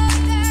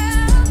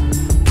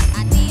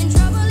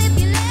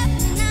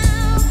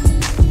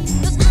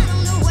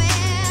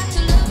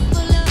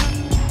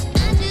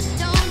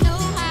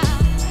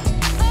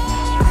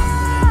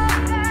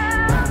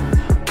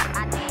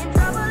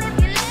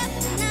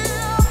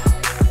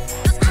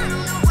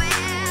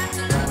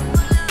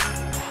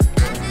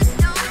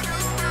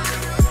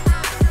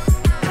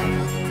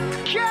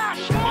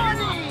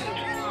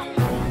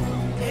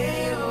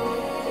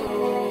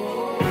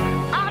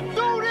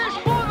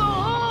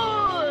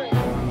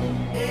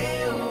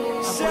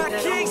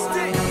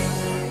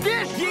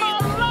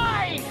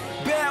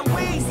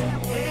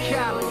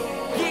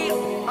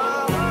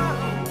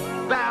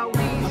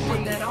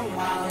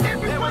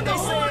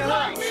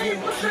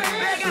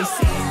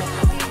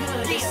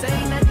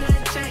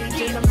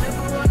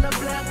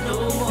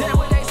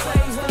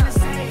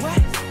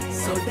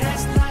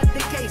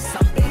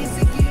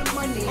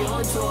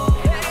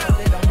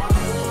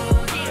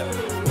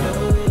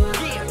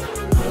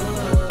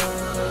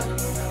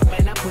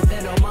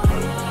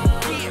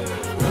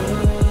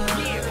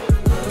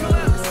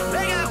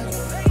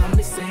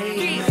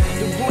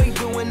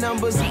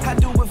 I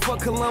do it for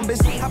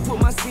Columbus. I put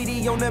my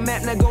CD on the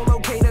map, now go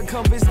locate a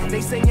compass.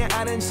 They saying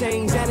I done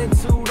changed,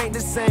 attitude ain't the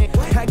same.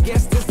 I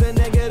guess this the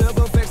negative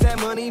effects that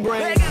money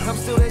brings. I'm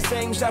still the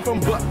same shot from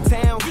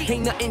Bucktown.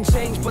 Ain't nothing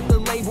changed but the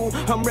label.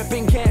 I'm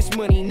repping Cash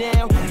Money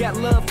now. Got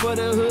love for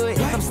the hood,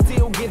 I'm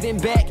still giving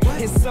back.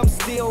 And some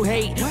still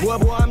hate, well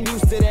boy, I'm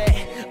used to that.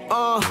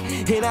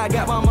 And I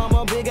got my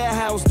mama bigger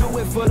house. Do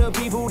it for the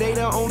people, they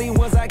the only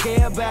ones I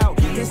care about.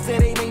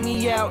 Instead they make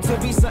me out to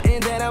be something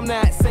that I'm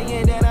not.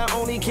 Saying that I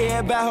only care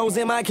about hoes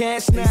in my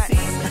cash knots.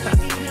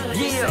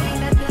 Yeah.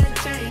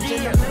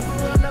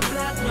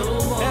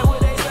 That's what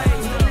they say.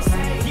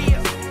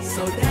 Yeah.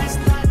 So that's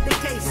not the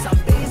case. I'm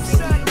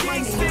basically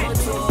money on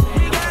tour.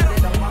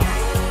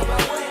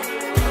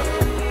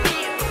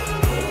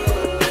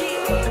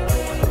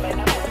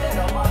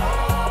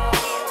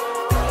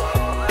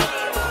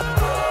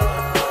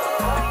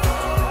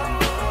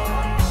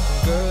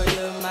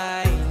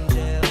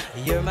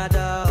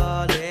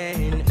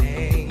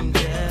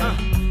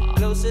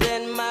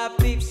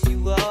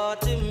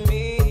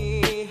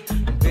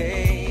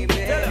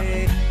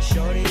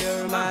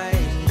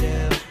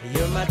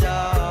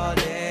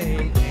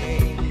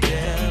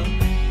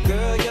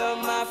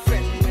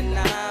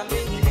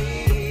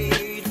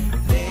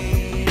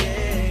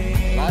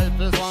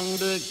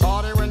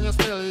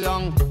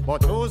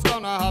 But who's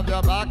gonna have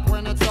your back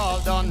when it's all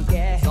done?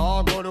 Yeah. It's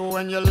all good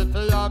when you live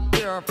for your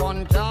pure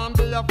fun. Can't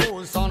be a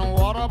fool, son.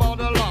 What about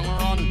the long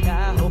run?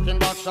 Yeah. Looking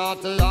back,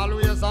 shorty,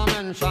 always a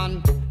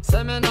mention.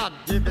 Say me not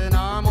giving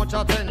her much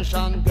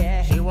attention.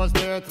 Yeah. She was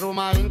there through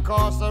my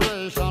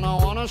incarceration. I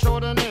wanna show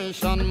the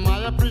nation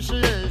my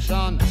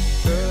appreciation.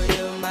 Girl,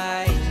 you're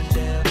my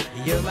angel.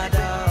 You're my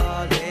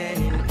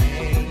darling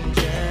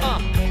angel.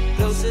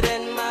 Closer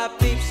than my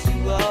peeps,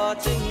 you are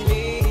to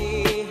me.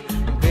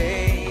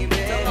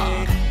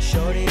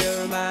 Shorty,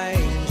 you're my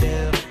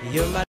angel,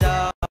 you're my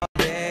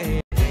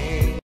darling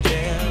angel.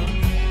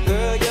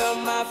 Girl, you're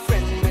my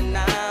friend when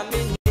I'm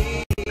in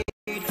need,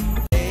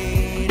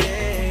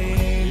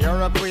 lady.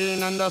 You're a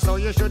queen and that's how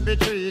you should be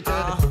treated.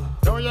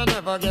 Though you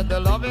never get the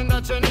loving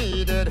that you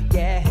needed.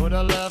 Yeah. Could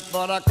have left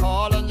but I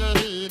called and you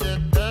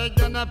heeded.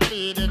 Begged and I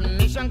pleaded,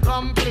 mission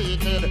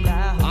completed.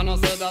 And I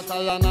said that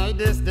I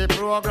this the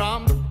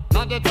program.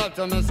 Not the type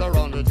to mess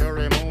around with your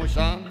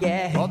emotion.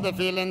 Yeah. But the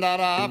feeling that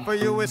I have for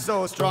you is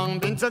so strong.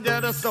 Been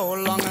together so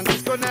long and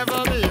this could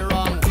never be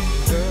wrong.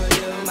 Girl,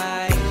 you're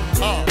my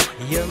angel,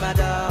 you're my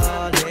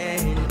darling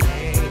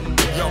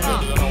angel. Yo,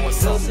 baby, you know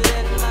what's up. Closer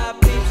than my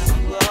peeps,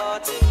 you are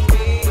to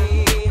me.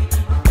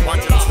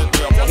 Want you to sit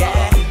there, but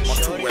yeah. I'm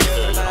too wet there,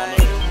 you know what I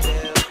mean?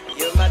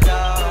 You're my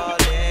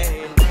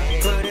darling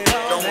angel.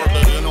 Don't worry,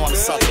 baby, you know I'm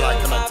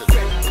satellite connected.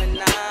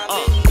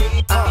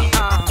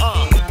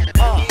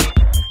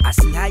 I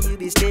see how you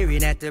be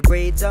staring at the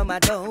braids on my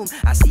dome.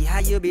 I see how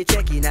you be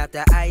checking out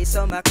the ice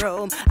on my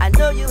chrome. I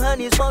know you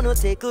honeys wanna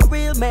take a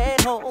real man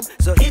home.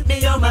 So hit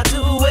me on my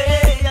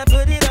two-way and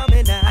put it on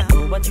me now. I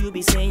know what you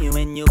be saying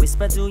when you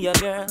whisper to your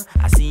girl.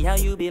 I see how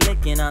you be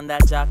licking on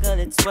that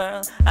chocolate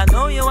swirl. I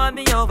know you want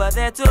me over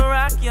there to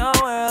rock your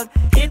world.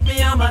 Hit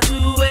me on my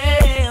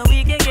two-way and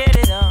we can get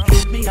it on.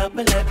 Hit me up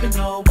and let me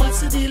know what's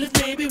the deal if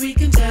maybe we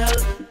can tell.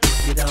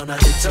 If you don't, I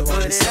hit you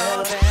on the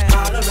cell.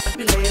 Holler at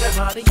me later,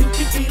 harder, you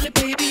can feel it,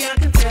 baby, I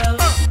can tell.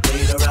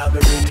 Later I'll be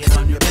ringing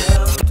on your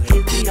bell.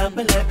 Hit me up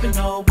and let me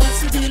know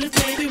what's the deal,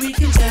 baby, we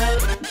can tell.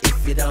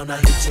 If you don't, I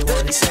hit you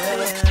on the cell.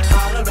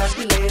 Holler at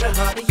me later,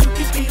 harder, you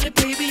can feel it,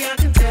 baby, I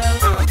can tell.